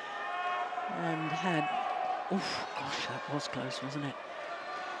 and had, oof, gosh, that was close, wasn't it?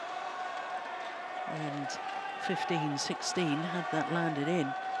 And 15-16 had that landed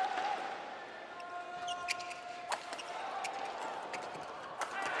in.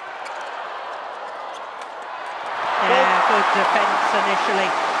 Yeah, good defence initially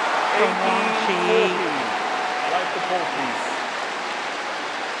from Wang 18, Zhi. 14. Right to ball, please.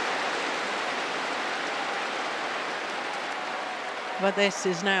 But this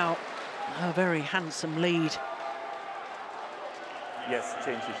is now a very handsome lead. Yes,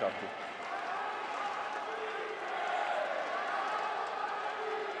 change the shot.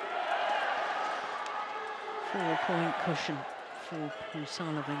 4-point cushion for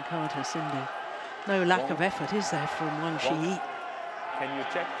Pusarla Venkata Sindhu. No lack of effort, is there, from Wang Zhi? Can you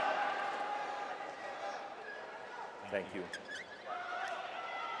check? Thank you.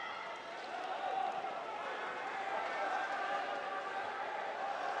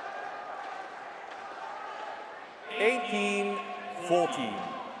 Eighteen, 14.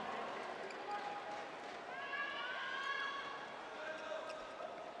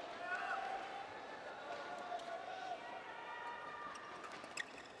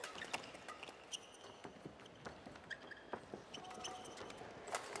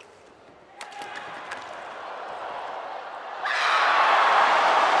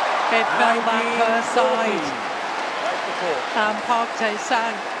 It fell back her side. Right to ball. And Park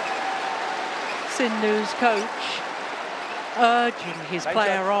Tae-sang, Sindhu's coach, urging his Nice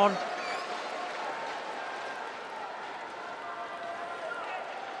player job. on.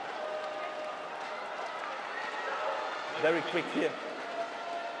 Very quick here.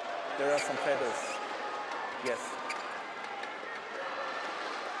 There are some feathers. Yes.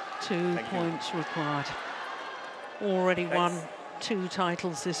 2 Thank you. points required. Already won Thanks. 2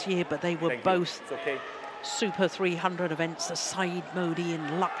 titles this year, but they were Thank you. both It's okay. Super 300 events, the Saeed Modi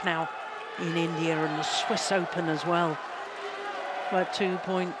in Lucknow in India and the Swiss Open as well. But 2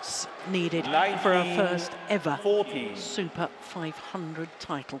 points needed for a 19, first ever 14. Super 500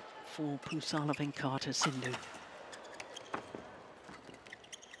 title for Pusarla Venkata Sindhu.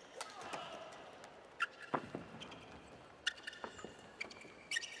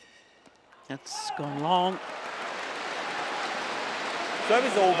 That's gone long.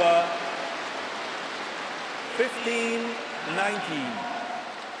 Service over. 15, 19.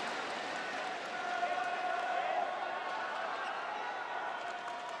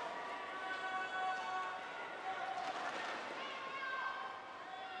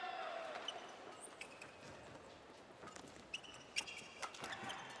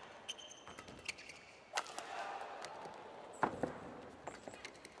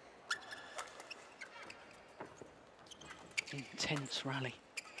 Intense rally.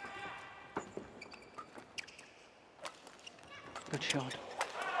 Good shot.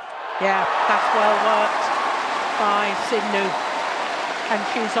 Yeah, that's well worked by Sindhu. And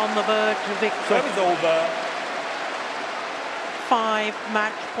she's on the verge of victory. Service over. 5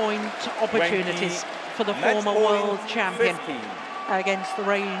 match point opportunities for the former world champion 50. against the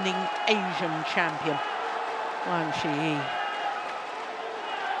reigning Asian champion, Wang Zhi.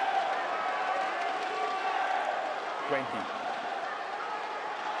 20.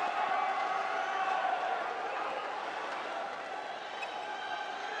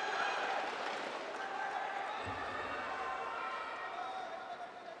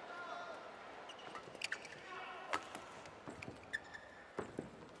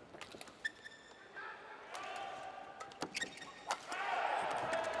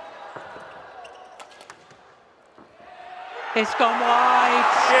 It's gone wide.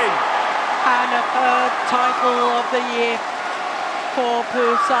 And a third title of the year for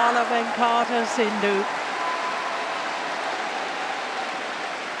Pusarla Venkata Sindhu.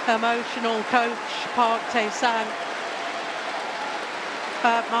 Emotional coach Park Tae-sang.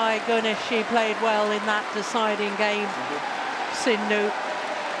 But my goodness, she played well in that deciding game. Sindhu.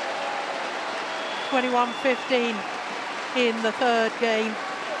 21-15 in the third game,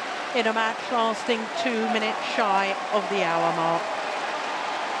 in a match lasting 2 minutes shy of the hour mark.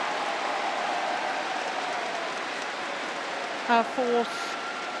 Her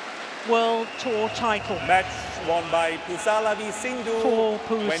 4th World Tour title. Match won by Pusarla v Sindhu. For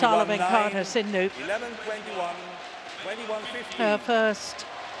Pusarla Venkata Sindhu. 11-21, 21-15. Her first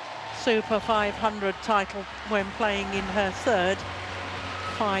Super 500 title when playing in her 3rd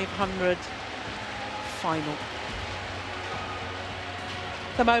 500 final.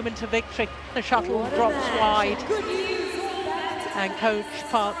 The moment of victory, the shuttle drops wide, and coach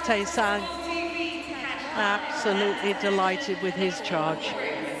Park Tae-sang absolutely delighted with his charge.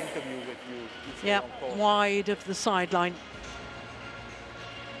 Yep, wide of the sideline.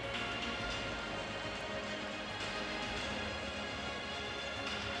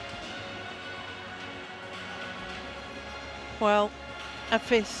 Well, a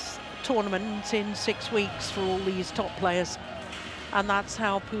 5th tournament in 6 weeks for all these top players. And that's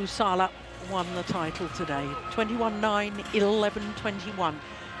how Pusarla won the title today. 21-9, 11-21,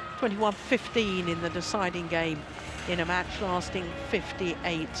 21-15 in the deciding game in a match lasting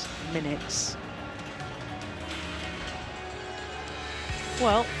 58 minutes.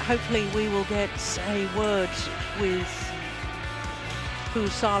 Well, hopefully we will get a word with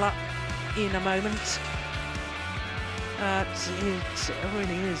Pusarla in a moment. It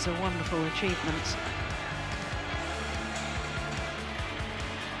really is a wonderful achievement.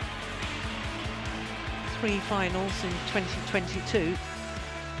 Three finals in 2022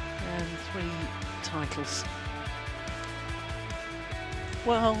 and 3 titles.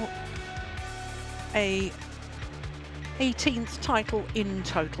 Well, a 18th title in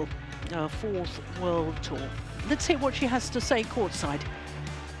total, a 4th World Tour. Let's hear what she has to say courtside.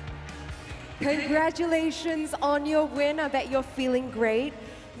 Congratulations on your win. I bet you're feeling great.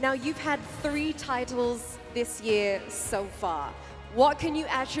 Now, you've had 3 titles this year so far. What can you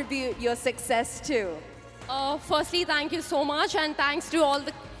attribute your success to? Firstly, thank you so much, and thanks to all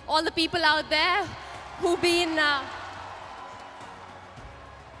the people out there who've been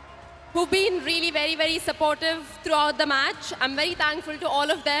really very, very supportive throughout the match. I'm very thankful to all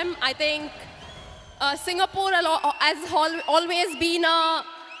of them. I think Singapore has always been a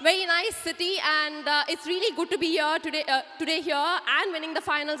very nice city, and it's really good to be here today here and winning the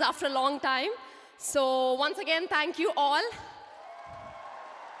finals after a long time. So once again, thank you all.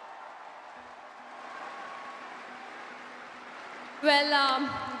 Well,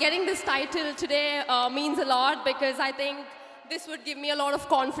 getting this title today means a lot, because I think this would give me a lot of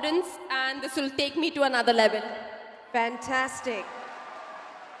confidence, and this will take me to another level. Fantastic.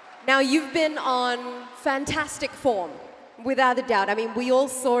 Now, you've been on fantastic form, without a doubt. I mean, we all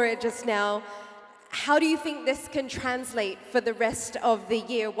saw it just now. How do you think this can translate for the rest of the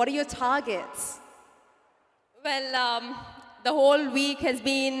year? What are your targets? Well, the whole week has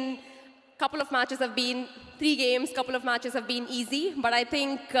been, couple of matches have been 3 games, couple of matches have been easy, but I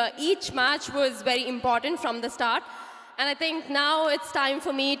think each match was very important from the start. And I think now it's time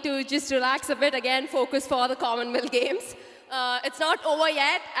for me to just relax a bit again, focus for the Commonwealth Games. It's not over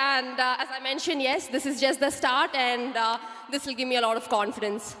yet, and as I mentioned, yes, this is just the start, and this will give me a lot of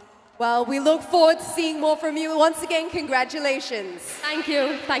confidence. Well, we look forward to seeing more from you. Once again, congratulations. Thank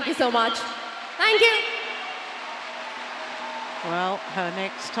you so much. Thank you. Well, her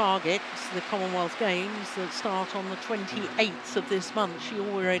next target, the Commonwealth Games that start on the 28th of this month. She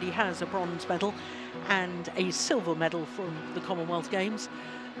already has a bronze medal and a silver medal from the Commonwealth Games.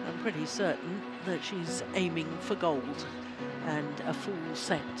 I'm pretty certain that she's aiming for gold and a full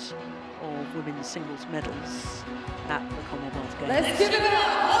set of women's singles medals at the Commonwealth Games. Let's give it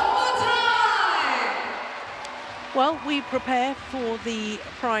up one more time! Well, we prepare for the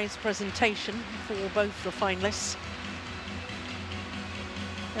prize presentation for both the finalists.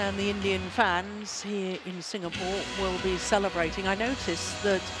 And the Indian fans here in Singapore will be celebrating. I noticed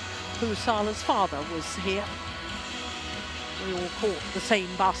that Pusarla's father was here. We all caught the same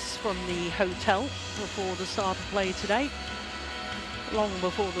bus from the hotel before the start of play today. Long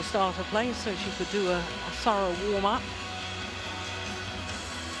before the start of play, so she could do a thorough warm-up.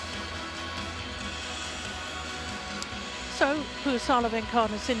 So Pusarla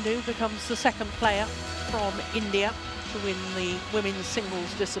Venkata Sindhu becomes the second player from India to win the women's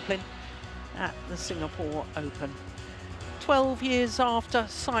singles discipline at the Singapore Open. 12 years after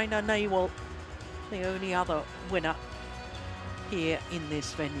Saina Nehwal, the only other winner here in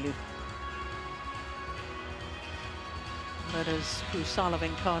this venue. But as Pusarla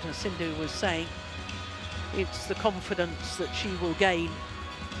Venkata Sindhu was saying, it's the confidence that she will gain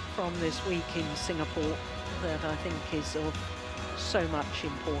from this week in Singapore that I think is of so much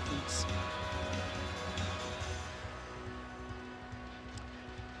importance.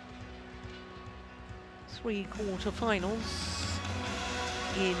 Three quarter-finals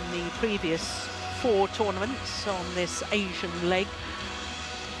in the previous 4 tournaments on this Asian leg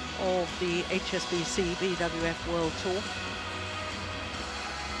of the HSBC BWF World Tour.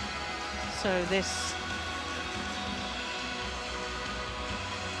 So this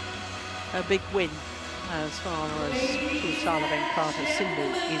a big win as far as Pusarla Venkata Sindhu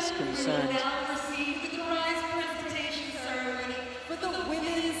is concerned. For the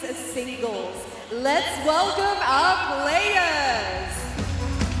women's singles, let's welcome our players.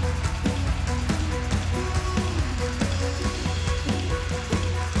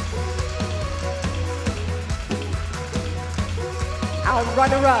 Our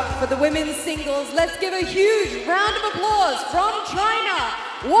runner-up for the women's singles, let's give a huge round of applause from China,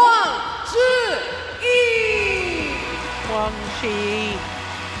 Wang Zhi. Wang Zhi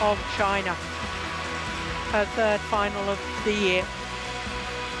of China, her third final of the year,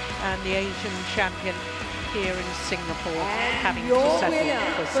 and the Asian champion here in Singapore, having to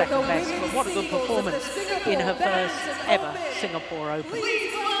settle for second best. But what a good performance in her first ever Singapore Open.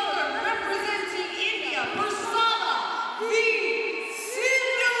 Please welcome, representing India, Pusarla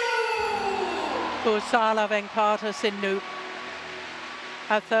Sindhu. Pusarla Venkata Sindhu,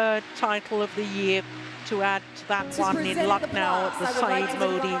 her third title of the year, to add to that one in Lucknow at the Saeed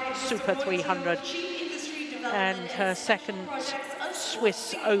Modi Super 300, and her second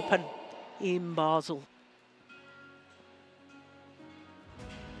Swiss Open in Basel.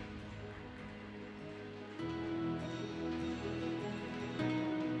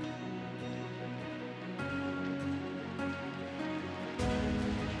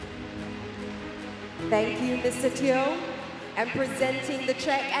 Thank you, Mr. Teo. And presenting the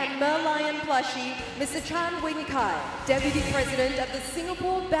check and Merlion plushie, Mr. Chan Wing Kai, Deputy President of the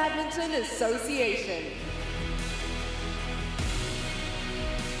Singapore Badminton Association.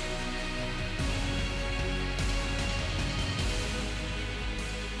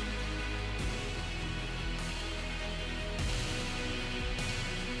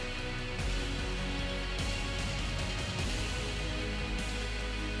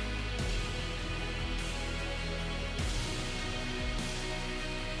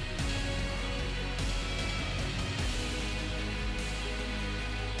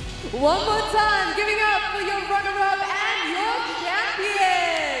 One more time, giving up for your runner-up and your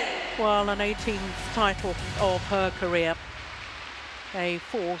champion. Well, an 18th title of her career, a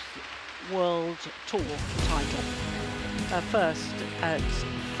 4th World Tour title, her first at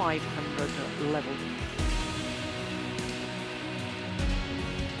 500 level.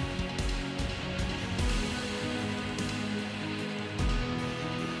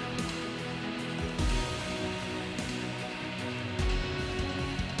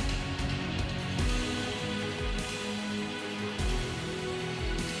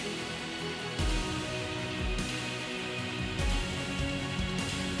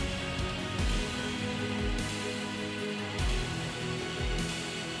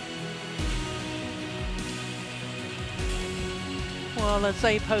 Well, as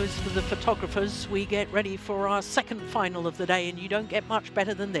they pose for the photographers, we get ready for our second final of the day, and you don't get much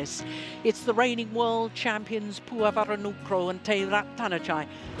better than this. It's the reigning world champions Puavaranukroh and Te Ratanachai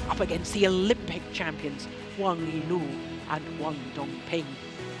up against the Olympic champions Wang Yinu and Wang Dongping.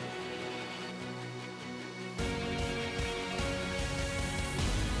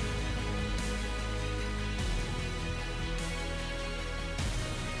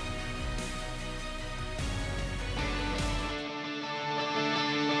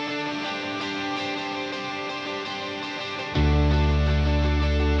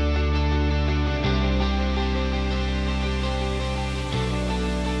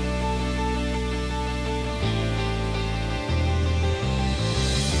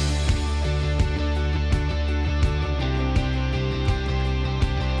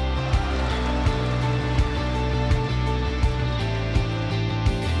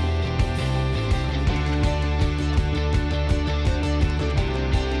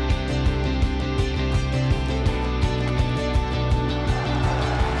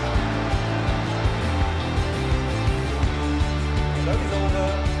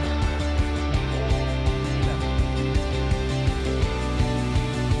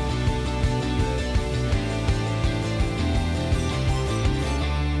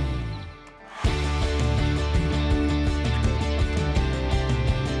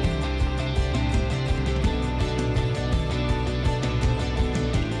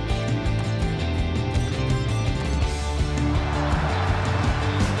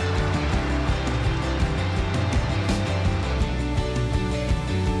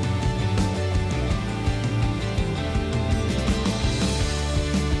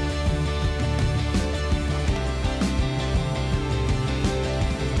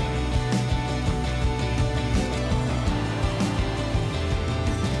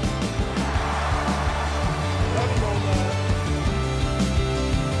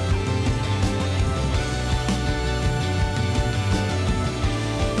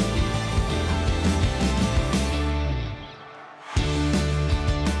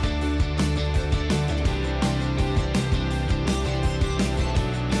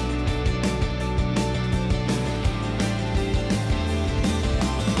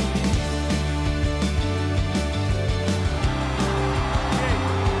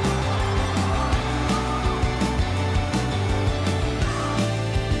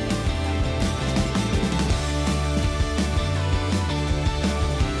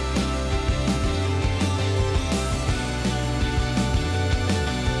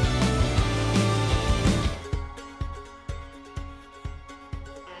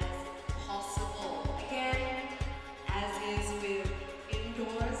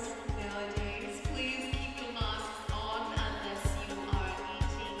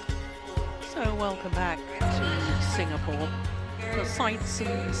 So welcome back to Singapore. The sights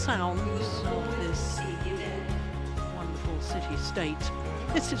and sounds of this wonderful city-state.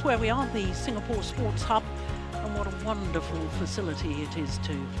 This is where we are, the Singapore Sports Hub, and what a wonderful facility it is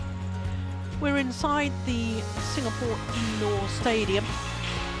too. We're inside the Singapore Indoor Stadium,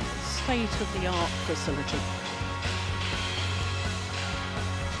 state-of-the-art facility.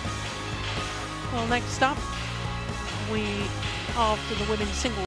 Well, next up, after the women's singles